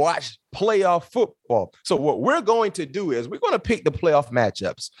and watch playoff football. So what we're going to do is we're going to pick the playoff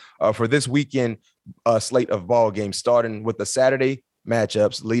matchups for this weekend slate of ball games, starting with the Saturday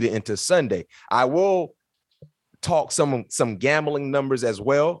matchups leading into Sunday. I will talk some gambling numbers as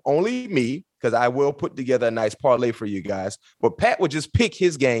well. Only me, because I will put together a nice parlay for you guys. But Pat would just pick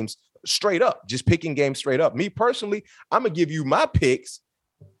his games straight up, just picking games straight up. Me personally, I'm going to give you my picks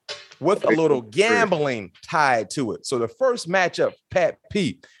with a little gambling tied to it. So the first matchup, Pat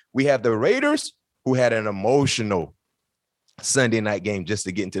P, we have the Raiders, who had an emotional Sunday night game just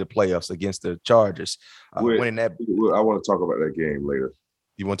to get into the playoffs against the Chargers. Winning that. I want to talk about that game later.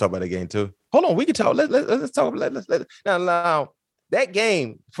 You want to talk about that game too? Hold on, we can talk. Let's talk. Now, that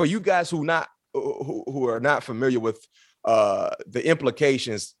game, for you guys who are not familiar with the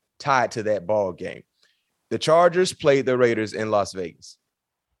implications tied to that ball game. The Chargers played the Raiders in Las Vegas.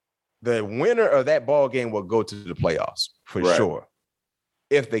 The winner of that ball game will go to the playoffs for sure.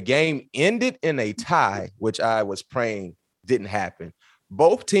 If the game ended in a tie, which I was praying didn't happen,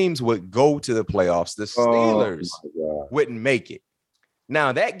 both teams would go to the playoffs. The Steelers wouldn't make it.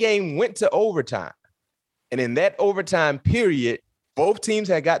 Now, that game went to overtime. And in that overtime period, both teams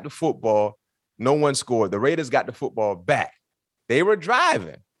had got the football. No one scored. The Raiders got the football back. They were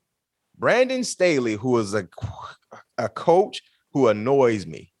driving. Brandon Staley, who is a coach who annoys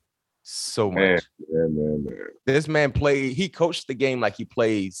me so much. Man. This man he coached the game like he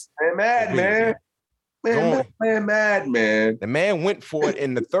plays. Man. The man went for it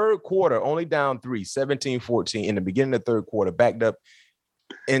in the third quarter, only down 17-14 in the beginning of the third quarter, backed up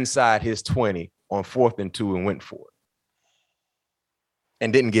inside his 20 on 4th and 2 and went for it.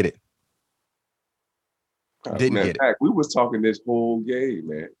 And didn't get it. Get it. We was talking this whole game,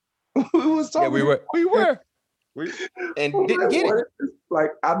 man. we was talking. Yeah, we were. And didn't get it.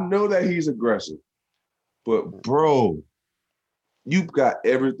 Like, I know that he's aggressive, but bro, you've got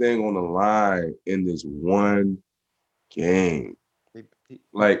everything on the line in this one game.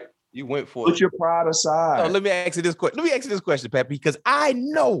 Like, you went for put your pride aside. No, let me ask you this question, Pat, because I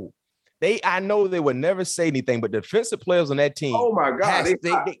know they would never say anything, but defensive players on that team. Oh my God,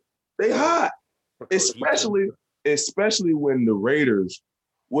 they hot. Especially when the Raiders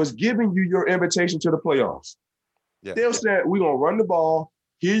was giving you your invitation to the playoffs. Yeah. They'll say, we're going to run the ball.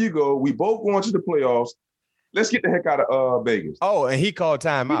 Here you go. We both going to the playoffs. Let's get the heck out of Vegas. Oh, and he called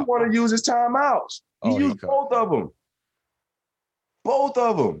timeout. He want to use his timeouts. He used both of them. Both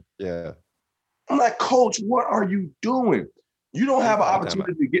of them. Yeah. I'm like, Coach, what are you doing? You don't have an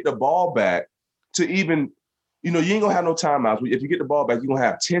opportunity to get the ball back to even, you ain't going to have no timeouts. If you get the ball back, you're going to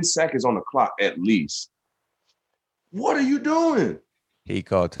have 10 seconds on the clock at least. What are you doing? He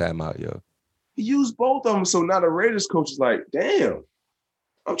called timeout, yo. He used both of them. So now the Raiders coach is like, damn,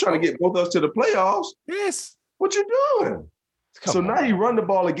 I'm trying to get both of us to the playoffs. Yes. What you doing? Now he run the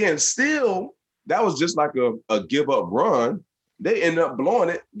ball again. Still, that was just like a give-up run. They end up blowing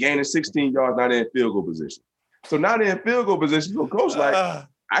it, gaining 16 yards, now they're in field goal position. So now they're in field goal position. So coach like,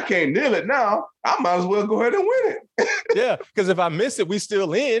 I can't nail it now. I might as well go ahead and win it. Yeah, because if I miss it, we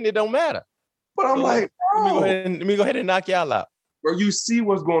still in. It don't matter. But I'm like, bro. Let me go ahead and knock y'all out. Bro, you see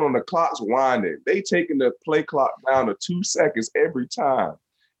what's going on. The clock's winding. They taking the play clock down to 2 seconds every time.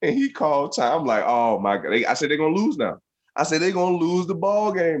 And he called time. I'm like, oh, my God. I said, they're going to lose now. I said, they're going to lose the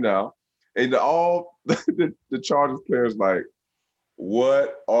ball game now. And the Chargers players like,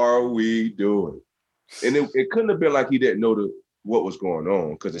 what are we doing? And it couldn't have been like he didn't know what was going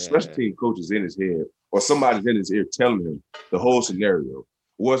on, because the special team coach is in his head or somebody's in his ear telling him the whole scenario,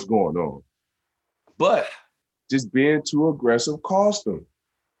 what's going on. But just being too aggressive cost them.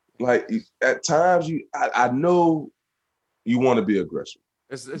 Like, at times, I know you want to be aggressive.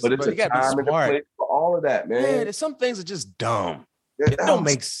 But it's a time and a place for all of that, man. Yeah, some things are just dumb. It don't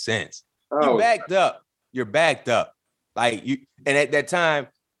make sense. You're backed up. You're backed up. Like, and at that time,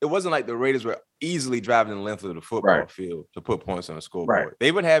 it wasn't like the Raiders were easily driving the length of the football field to put points on the scoreboard. Right.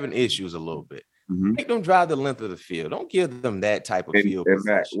 They were having issues a little bit. Mm-hmm. Make them drive the length of the field. Don't give them that type of field. And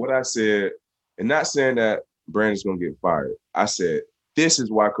Matt, what I said, and not saying that Brandon's going to get fired. I said, this is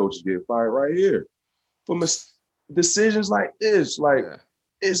why coaches get fired right here. For decisions like this. Like,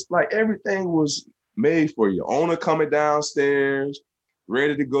 it's like everything was made for you. Owner coming downstairs,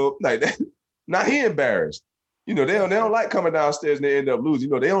 ready to go. Like that. Now he embarrassed. They don't like coming downstairs and they end up losing.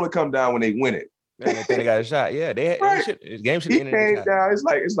 They only come down when they win it. Yeah, they got a shot. Yeah, game should end. He came down.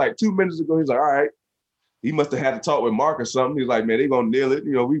 It's like 2 minutes ago. He's like, all right. He must have had to talk with Mark or something. He's like, man, they're gonna nail it.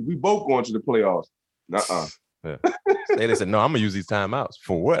 We both going to the playoffs. Nuh-uh. Yeah. They said, no, I'm gonna use these timeouts.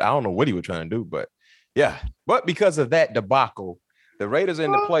 For what? I don't know what he was trying to do, but yeah. But because of that debacle, the Raiders are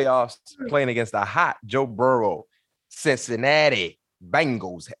in the playoffs playing against the hot Joe Burrow, Cincinnati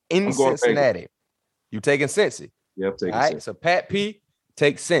Bengals in Cincinnati. You taking Cincy? Yeah, I'm taking All right, Cincy. so Pat P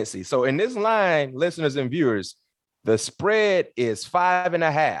takes Cincy. So in this line, listeners and viewers, the spread is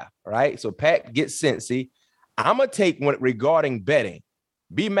 5.5. Right, so Pat gets Cincy. I'm going to take one regarding betting.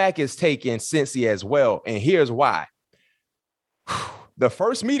 B-Mac is taking Cincy as well, and here's why. The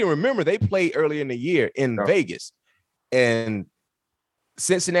first meeting, remember, they played earlier in the year in Vegas, and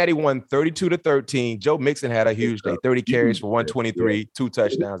Cincinnati won 32-13. Joe Mixon had a huge day, 30 carries for 123, 2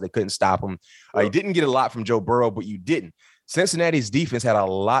 touchdowns. They couldn't stop him. You didn't get a lot from Joe Burrow, but you didn't. Cincinnati's defense had a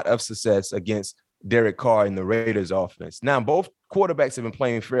lot of success against Derek Carr in the Raiders offense. Now, both quarterbacks have been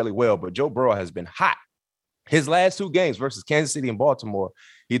playing fairly well, but Joe Burrow has been hot. His last 2 games versus Kansas City and Baltimore,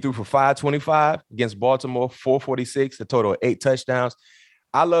 he threw for 525 against Baltimore, 446, a total of 8 touchdowns.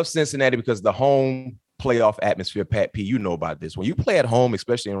 I love Cincinnati because the home playoff atmosphere, Pat P, you know about this. When you play at home,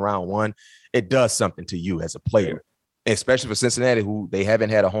 especially in round 1, it does something to you as a player, especially for Cincinnati, who they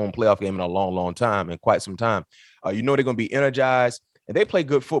haven't had a home playoff game in a long, long time, in quite some time. You know they're going to be energized, and they play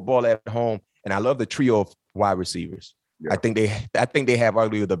good football at home, and I love the trio of wide receivers. Yeah. I think they have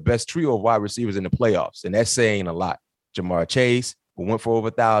arguably the best trio of wide receivers in the playoffs, and that's saying a lot. Jamar Chase, who went for over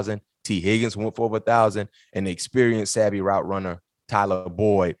 1,000, T. Higgins, who went for over 1,000, and the experienced, savvy route runner, Tyler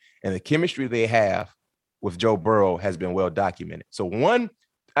Boyd. And the chemistry they have with Joe Burrow has been well documented. So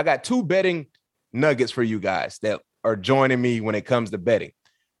I got 2 betting nuggets for you guys that are joining me when it comes to betting.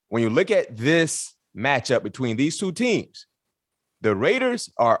 When you look at this matchup between these 2 teams, the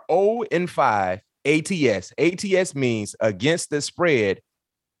Raiders are 0-5 ATS. ATS means against the spread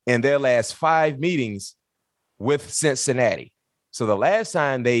in their last 5 meetings with Cincinnati. So the last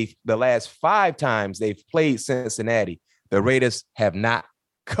 5 times they've played Cincinnati, the Raiders have not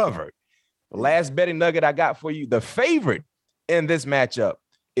covered. The last betting nugget I got for you, the favorite in this matchup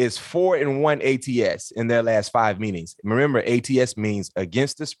is 4-1 ATS in their last 5 meetings. Remember, ATS means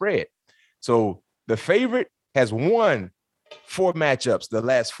against the spread. So the favorite has won 4 matchups. The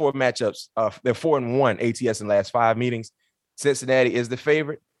last 4 matchups, they're 4-1 ATS in the last 5 meetings. Cincinnati is the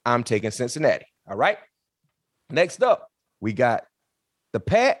favorite. I'm taking Cincinnati. All right. Next up, we got the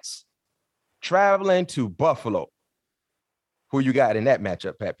Pats traveling to Buffalo. Who you got in that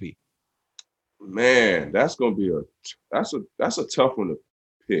matchup, Pat P? Man, that's gonna be that's a tough one to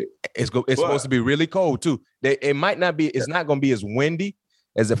pick. It's supposed to be really cold too. It might not be. It's not gonna be as windy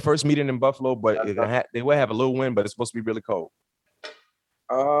as the first meeting in Buffalo, but they will have a little wind. But it's supposed to be really cold.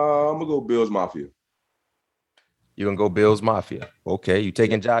 I'm gonna go Bills Mafia. You're gonna go Bills Mafia. Okay, you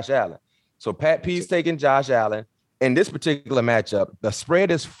taking Josh Allen. So Pat P's taking Josh Allen. In this particular matchup, the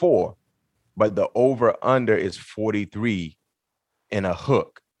spread is 4, but the over-under is 43 and a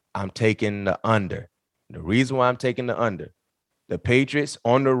hook. I'm taking the under. The reason why I'm taking the under, the Patriots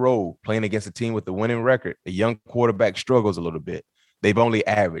on the road playing against a team with a winning record, the young quarterback struggles a little bit. They've only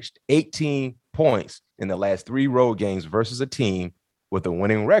averaged 18 points in the last 3 road games versus a team with a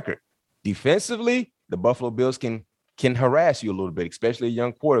winning record. Defensively, the Buffalo Bills can harass you a little bit, especially a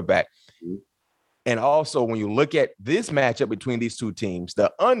young quarterback. And also, when you look at this matchup between these 2 teams,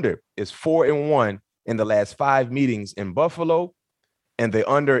 the under is 4-1 in the last 5 meetings in Buffalo, and the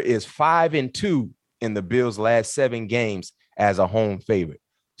under is 5-2 in the Bills' last 7 games as a home favorite.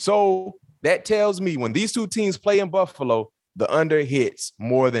 So that tells me when these 2 teams play in Buffalo, the under hits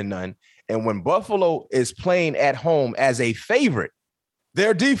more than none. And when Buffalo is playing at home as a favorite,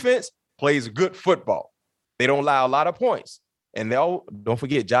 their defense plays good football. They don't allow a lot of points. And don't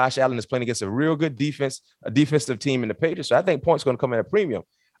forget, Josh Allen is playing against a real good defense, a defensive team in the Patriots. So I think points going to come at a premium.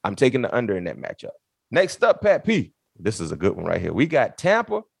 I'm taking the under in that matchup. Next up, Pat P. This is a good one right here. We got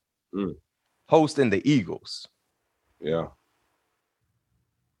Tampa hosting the Eagles. Yeah.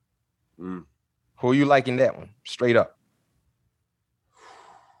 Who are you liking that one? Straight up.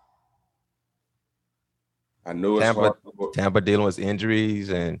 I know it's Tampa dealing with injuries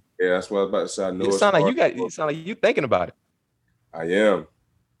and that's what I was about to say. I know it sound like you thinking about it. I am.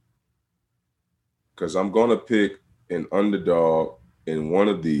 Because I'm gonna pick an underdog in one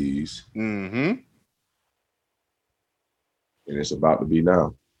of these. Mm-hmm. And it's about to be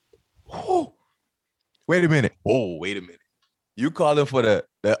now. Oh, wait a minute. You calling for the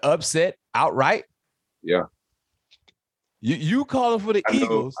upset outright? Yeah. You calling for the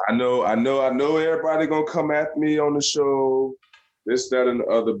Eagles? I know. Everybody gonna come at me on the show, this, that, and the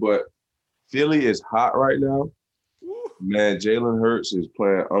other. But Philly is hot right now. Man, Jalen Hurts is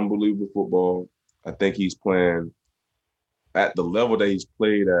playing unbelievable football. I think he's playing at the level that he's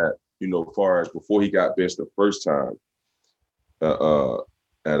played at. Far as before he got benched the first time at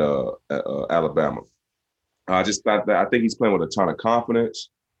Alabama. I think he's playing with a ton of confidence.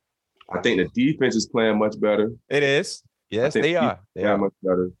 I think the defense is playing much better. It is. Yes, they are. They are much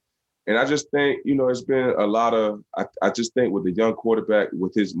better. And I just think, it's been a lot of, I just think with the young quarterback,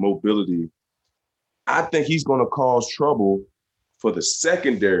 with his mobility, I think he's going to cause trouble for the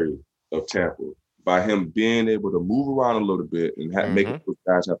secondary of Tampa. by him being able to move around a little bit and making those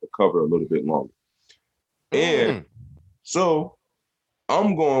guys have to cover a little bit longer. And so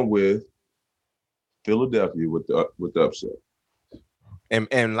I'm going with Philadelphia with the upset.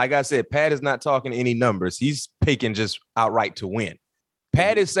 And like I said, Pat is not talking any numbers. He's picking just outright to win.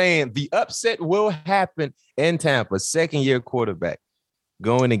 Pat is saying the upset will happen in Tampa, second-year quarterback,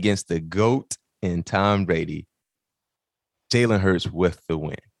 going against the GOAT and Tom Brady. Jalen Hurts with the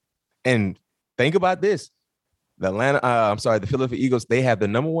win. And think about this. The Philadelphia Eagles, they have the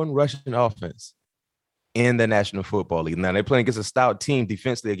number one rushing offense in the National Football League. Now, they're playing against a stout team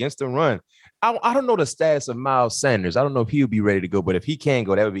defensively against the run. I don't know the status of Miles Sanders. I don't know if he'll be ready to go, but if he can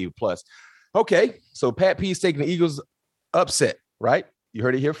go, that would be a plus. Okay, so Pat P's taking the Eagles upset, right? You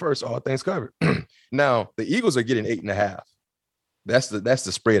heard it here first, all things covered. Now, the Eagles are getting 8.5. That's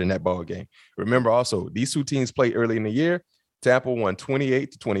the spread in that ball game. Remember also, these two teams played early in the year. Tampa won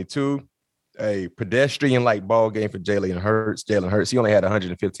 28-22, a pedestrian-like ball game for Jalen Hurts. He only had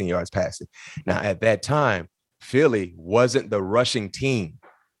 115 yards passing. Now, at that time, Philly wasn't the rushing team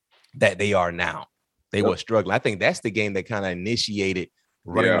that they are now. They were struggling. I think that's the game that kind of initiated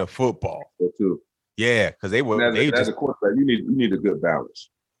running the football. So too. Yeah, because they were. As a quarterback, you need a good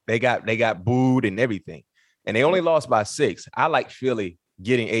balance. They got booed and everything, and they only lost by 6. I like Philly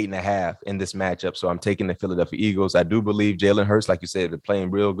getting 8.5 in this matchup, so I'm taking the Philadelphia Eagles. I do believe Jalen Hurts, like you said, they're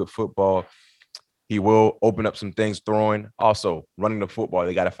playing real good football. He will open up some things throwing. Also, running the football,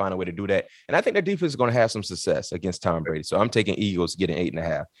 they got to find a way to do that. And I think their defense is going to have some success against Tom Brady. So I'm taking Eagles getting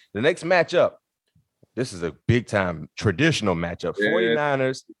 8.5. The next matchup, this is a big-time traditional matchup.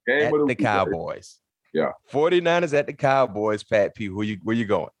 49ers at the Cowboys. Yeah. 49ers at the Cowboys. Pat P, where you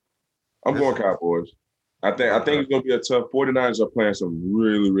going? I'm going Cowboys. I think it's going to be a tough. 49ers are playing some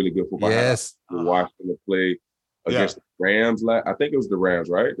really, really good football. Yes. Watching them play against the Rams. I think it was the Rams,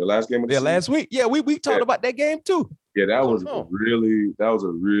 right? The last game of the season? Last week. Yeah, we talked about that game too. Yeah, that was a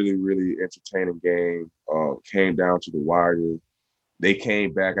really, really entertaining game. Came down to the wire. They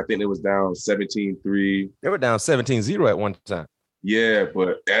came back. I think they was down 17-3. They were down 17-0 at one time. Yeah,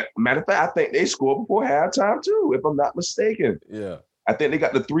 but matter of fact, I think they scored before halftime too, if I'm not mistaken. Yeah. I think they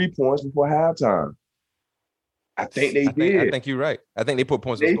got the 3 points before halftime. I think they did. I think you're right. I think they put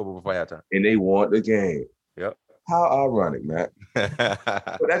points on the scoreboard before halftime. And they won the game. Yep. How ironic, man. But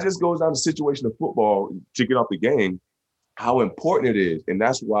that just goes down to the situation of football to get off the game, how important it is. And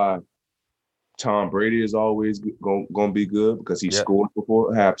that's why Tom Brady is always going to be good because he scored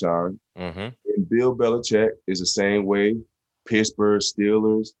before halftime. Mm-hmm. And Bill Belichick is the same way. Pittsburgh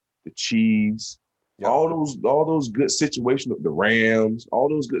Steelers, the Chiefs, all those good situational, the Rams, all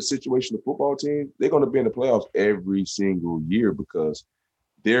those good situational football teams, they're going to be in the playoffs every single year because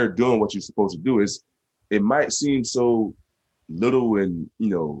they're doing what you're supposed to do. It might seem so little and,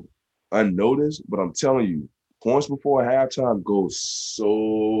 unnoticed, but I'm telling you, points before halftime goes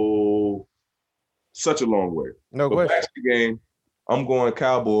such a long way. No question. Back to the game, I'm going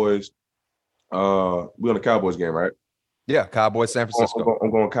Cowboys. We're on the Cowboys game, right? Yeah, Cowboys, San Francisco.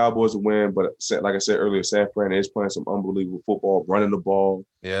 I'm going Cowboys to win, but like I said earlier, San Fran is playing some unbelievable football, running the ball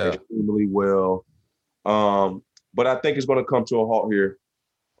extremely well. But I think it's going to come to a halt here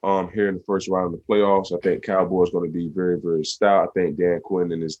in the first round of the playoffs. I think Cowboys going to be very, very stout. I think Dan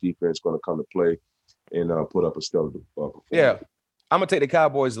Quinn and his defense going to come to play and put up a stellar performance. Yeah. I'm going to take the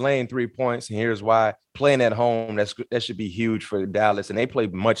Cowboys laying 3 points, and here's why. Playing at home, that should be huge for Dallas, and they play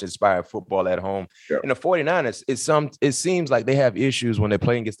much inspired football at home. Yeah. And the 49ers, it seems like they have issues when they're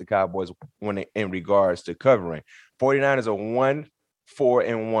playing against the Cowboys in regards to covering. 49ers are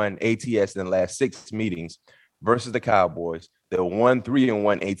 1-4-1 ATS in the last 6 meetings versus the Cowboys. They're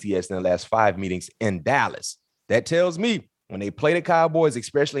 1-3-1 ATS in the last 5 meetings in Dallas. That tells me when they play the Cowboys,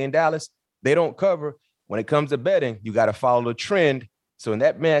 especially in Dallas, they don't cover. When it comes to betting, you got to follow the trend. So in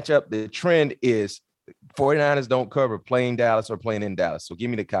that matchup, the trend is 49ers don't cover playing Dallas or playing in Dallas. So give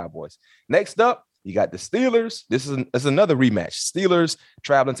me the Cowboys. Next up, you got the Steelers. This is another rematch. Steelers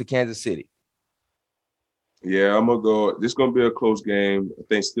traveling to Kansas City. Yeah, I'm going to go. This is going to be a close game. I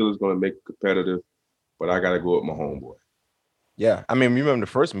think Steelers going to make it competitive, but I got to go with my homeboy. Yeah, I mean, remember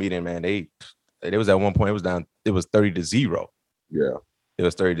the first meeting, man, they was at one point, it was 30-0. Yeah. It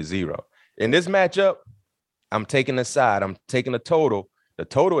was 30-0. In this matchup, I'm taking the side. I'm taking the total. The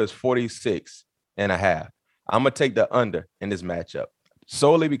total is 46.5. I'm going to take the under in this matchup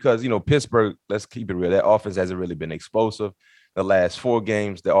solely because, Pittsburgh, let's keep it real. That offense hasn't really been explosive. The last 4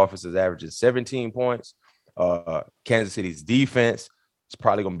 games, the offense is averaging 17 points. Kansas City's defense is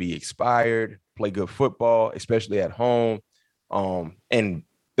probably going to be expired, play good football, especially at home. And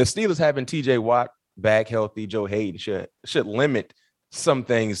the Steelers having TJ Watt back healthy, Joe Hayden should limit some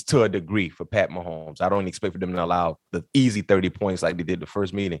things to a degree for Pat Mahomes. I don't expect for them to allow the easy 30 points like they did the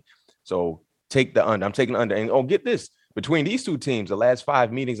first meeting. So take the under. I'm taking the under. And get this. Between these two teams, the last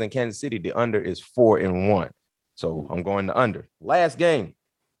 5 meetings in Kansas City, the under is 4-1. So I'm going to under. Last game,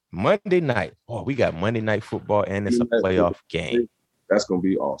 Monday night. Oh, we got Monday Night Football, and it's a playoff game. That's going to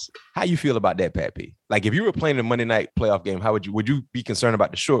be awesome. How you feel about that, Pat P? Like, if you were playing a Monday night playoff game, how would you be concerned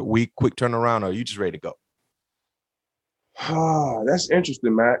about the short week, quick turnaround, or are you just ready to go? That's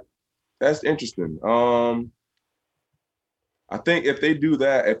interesting, Matt. That's interesting. I think if they do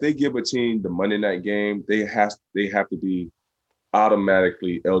that, if they give a team the Monday night game, they have to be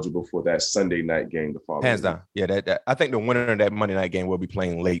automatically eligible for that Sunday night game the following. Hands down. Yeah, that I think the winner of that Monday night game will be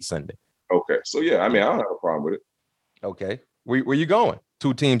playing late Sunday. Okay. So yeah, I mean, I don't have a problem with it. Okay. Where you going?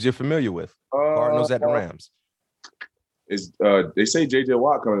 2 teams you're familiar with. Cardinals at the Rams. They say JJ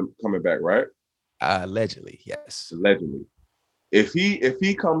Watt coming back, right? Allegedly, yes. Allegedly. If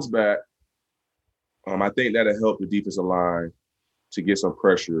he comes back, I think that'll help the defensive line to get some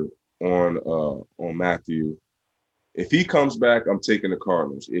pressure on Matthew. If he comes back, I'm taking the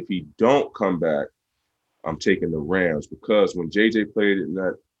Cardinals. If he don't come back, I'm taking the Rams, because when JJ played in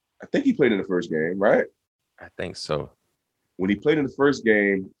that, I think he played in the first game, right? I think so. When he played in the first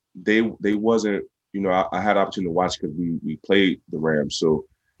game, they wasn't, I had the opportunity to watch because we played the Rams. So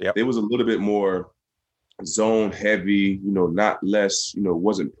There was a little bit more zone heavy, not less,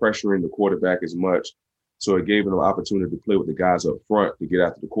 wasn't pressuring the quarterback as much. So it gave them an opportunity to play with the guys up front to get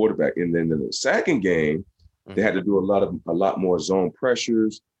after the quarterback. And then in the second game, they had to do a lot more zone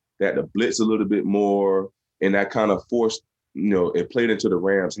pressures. They had to blitz a little bit more. And that kind of forced, it played into the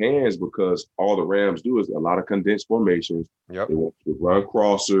Rams' hands, because all the Rams do is a lot of condensed formations. Yep. They want to run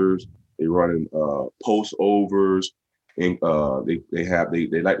crossers. They run post overs. And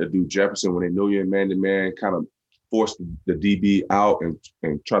they like to do Jefferson when they know you're in man-to-man, kind of force the DB out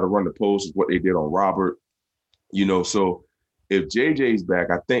and try to run the post, is what they did on Robert. So if JJ's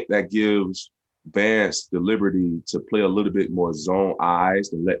back, I think that gives Vance the liberty to play a little bit more zone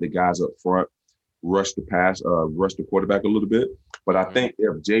eyes and let the guys up front rush the quarterback a little bit. But I think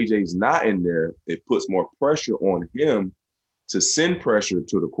if JJ's not in there, it puts more pressure on him to send pressure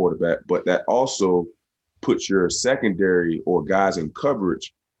to the quarterback, but that also puts your secondary or guys in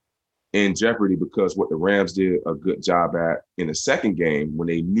coverage in jeopardy, because what the Rams did a good job at in the second game, when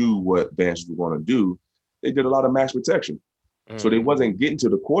they knew what Vance was going to do, they did a lot of max protection. So they wasn't getting to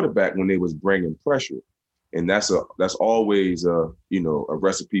the quarterback when they was bringing pressure. And that's always a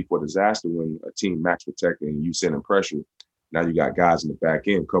recipe for disaster when a team max protecting and you sending pressure. Now you got guys in the back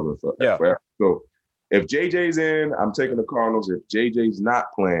end covering for. So if JJ's in, I'm taking the Cardinals. If JJ's not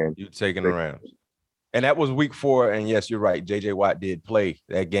playing, you're taking the Rams. And that was week 4. And yes, you're right. JJ Watt did play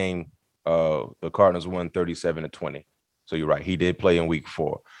that game. The Cardinals won 37-20. So you're right. He did play in week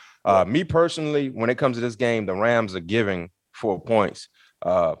 4. Me personally, when it comes to this game, the Rams are giving 4 points.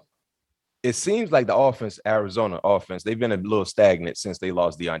 It seems like the offense, Arizona offense, they've been a little stagnant since they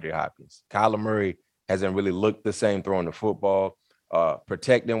lost DeAndre Hopkins. Kyler Murray hasn't really looked the same throwing the football.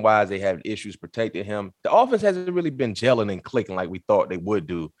 Protecting wise, they have issues protecting him. The offense hasn't really been gelling and clicking like we thought they would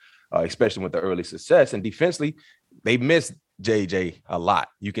do, especially with the early success. And defensively, they missed JJ a lot.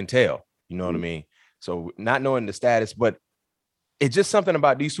 You can tell, you know what I mean? So not knowing the status, but it's just something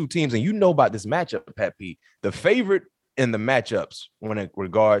about these two teams. And about this matchup, Pat P. The favorite in the matchups when it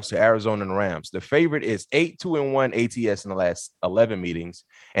regards to Arizona and the Rams, the favorite is 8-2-1 ATS in the last 11 meetings.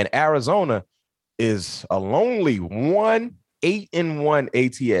 And Arizona is a lonely 8-1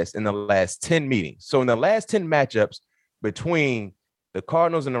 ATS in the last 10 meetings. So in the last 10 matchups between the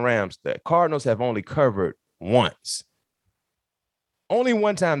Cardinals and the Rams, the Cardinals have only covered once. Only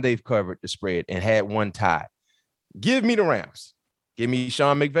one time they've covered the spread and had one tie. Give me the Rams. Give me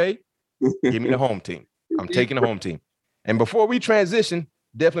Sean McVay. Give me the home team. I'm taking the home team. And before we transition,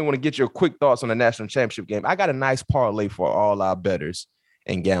 definitely want to get your quick thoughts on the national championship game. I got a nice parlay for all our bettors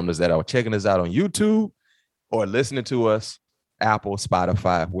and gamblers that are checking us out on YouTube or listening to us, Apple,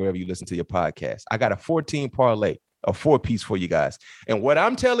 Spotify, wherever you listen to your podcast. I got a 14 parlay, a 4-piece for you guys. And what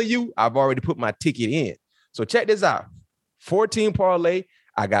I'm telling you, I've already put my ticket in. So check this out. 14 parlay.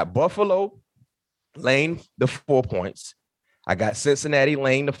 I got Buffalo laying the 4 points. I got Cincinnati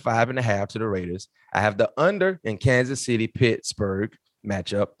laying the 5.5 to the Raiders. I have the under in Kansas City, Pittsburgh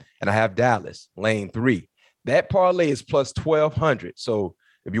matchup, and I have Dallas laying 3. That parlay is plus 1,200. So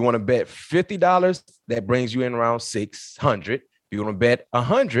if you want to bet $50, that brings you in around 600. If you want to bet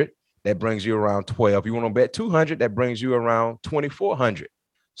 100, that brings you around 12. If you want to bet 200, that brings you around 2,400.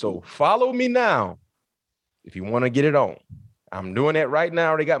 So follow me now if you want to get it on. I'm doing that right now. I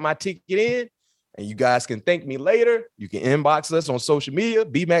already got my ticket in. And you guys can thank me later. You can inbox us on social media.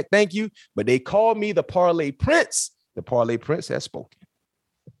 BMAC, thank you. But they call me the Parlay Prince. The Parlay Prince has spoken.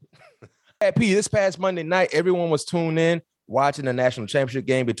 P, this past Monday night, everyone was tuned in watching the national championship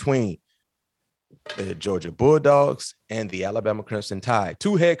game between the Georgia Bulldogs and the Alabama Crimson Tide.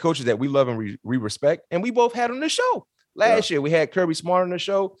 Two head coaches that we love and we respect, and we both had on the show. Last year, we had Kirby Smart on the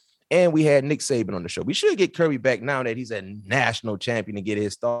show, and we had Nick Saban on the show. We should get Kirby back now that he's a national champion to get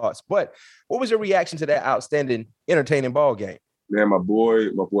his thoughts. But what was your reaction to that outstanding, entertaining ball game? Man, my boy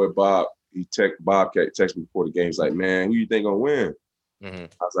Bob, Bobcat texted me before the game. He's like, man, who you think gonna win? Mm-hmm.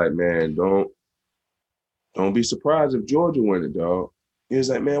 I was like, man, don't be surprised if Georgia win it, dog. He was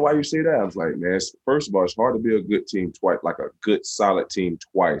like, man, why you say that? I was like, man, first of all, it's hard to be a good team twice, like a good solid team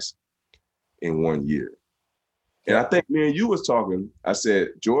twice in 1 year. And I think me and you was talking, I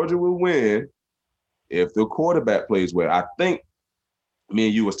said, Georgia will win if the quarterback plays well. I think me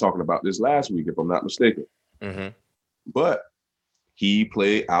and you was talking about this last week, if I'm not mistaken. Mm-hmm. But he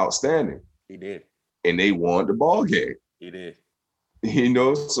played outstanding. He did. And they won the ball game. He did.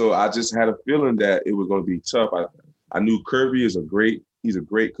 So I just had a feeling that it was going to be tough. I knew Kirby is he's a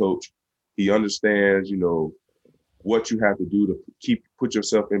great coach. He understands, what you have to do to put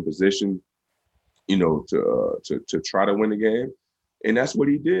yourself in position, to try to win the game. And that's what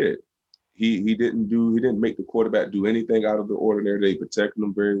he did. He didn't make the quarterback do anything out of the ordinary. They protected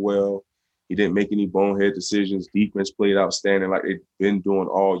him very well. He didn't make any bonehead decisions. Defense played outstanding like they've been doing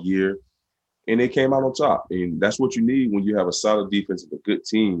all year. And they came out on top. And that's what you need when you have a solid defense and a good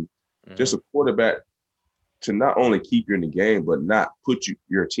team. Mm-hmm. Just a quarterback to not only keep you in the game, but not put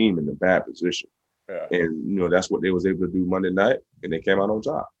your team in a bad position. Yeah. And, that's what they was able to do Monday night, and they came out on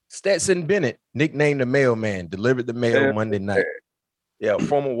top. Stetson Bennett, nicknamed the Mailman, delivered the mail Monday night. Yeah,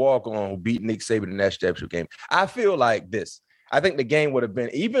 former walk-on who beat Nick Saban in the national championship game. I feel like this. I think the game would have been,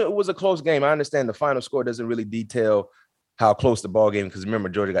 even if it was a close game, I understand the final score doesn't really detail how close the ball game, because remember,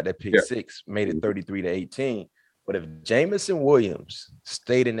 Georgia got that pick six, made it 33-18. But if Jameson Williams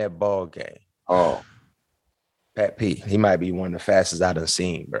stayed in that ball game, Pat P, he might be one of the fastest I've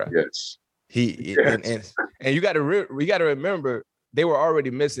seen, bro. Yes. And you got to remember, they were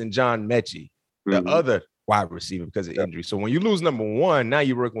already missing John Mechie, the other wide receiver, because of injury. So when you lose number one, now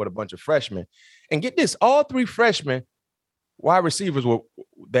you're working with a bunch of freshmen. And get this, all three freshmen wide receivers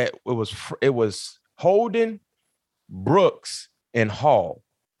it was Holden, Brooks, and Hall.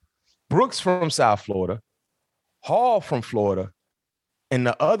 Brooks from South Florida, Hall from Florida, and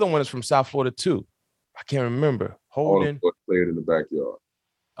the other one is from South Florida too. I can't remember. Holden. All them boys played in the backyard.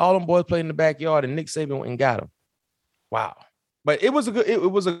 All them boys played in the backyard, and Nick Saban went and got them. Wow. But it was a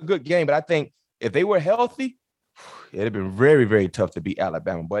good game. But I think if they were healthy, it'd have been very, very tough to beat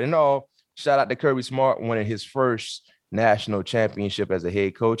Alabama. But in all, shout out to Kirby Smart winning his first national championship as a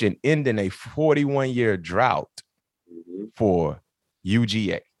head coach and ending a 41-year drought for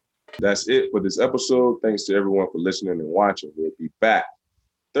UGA. That's it for this episode. Thanks to everyone for listening and watching. We'll be back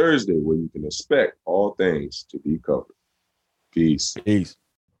Thursday where you can expect all things to be covered. Peace.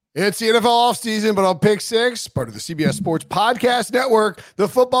 It's the NFL offseason, but on Pick Six, part of the CBS Sports Podcast Network, the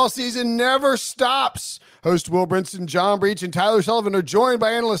football season never stops. Host Will Brinson, John Breach, and Tyler Sullivan are joined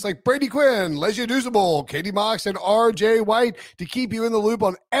by analysts like Brady Quinn, Lesia Dusable, Katie Mox, and RJ White to keep you in the loop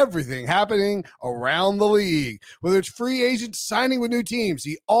on everything happening around the league. Whether it's free agents signing with new teams,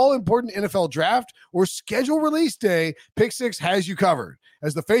 the all-important NFL draft, or schedule release day, Pick Six has you covered.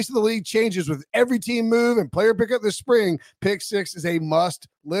 As the face of the league changes with every team move and player pickup this spring, Pick Six is a must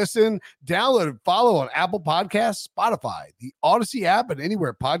listen. Download and follow on Apple Podcasts, Spotify, the Odyssey app, and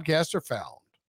anywhere podcasts are found.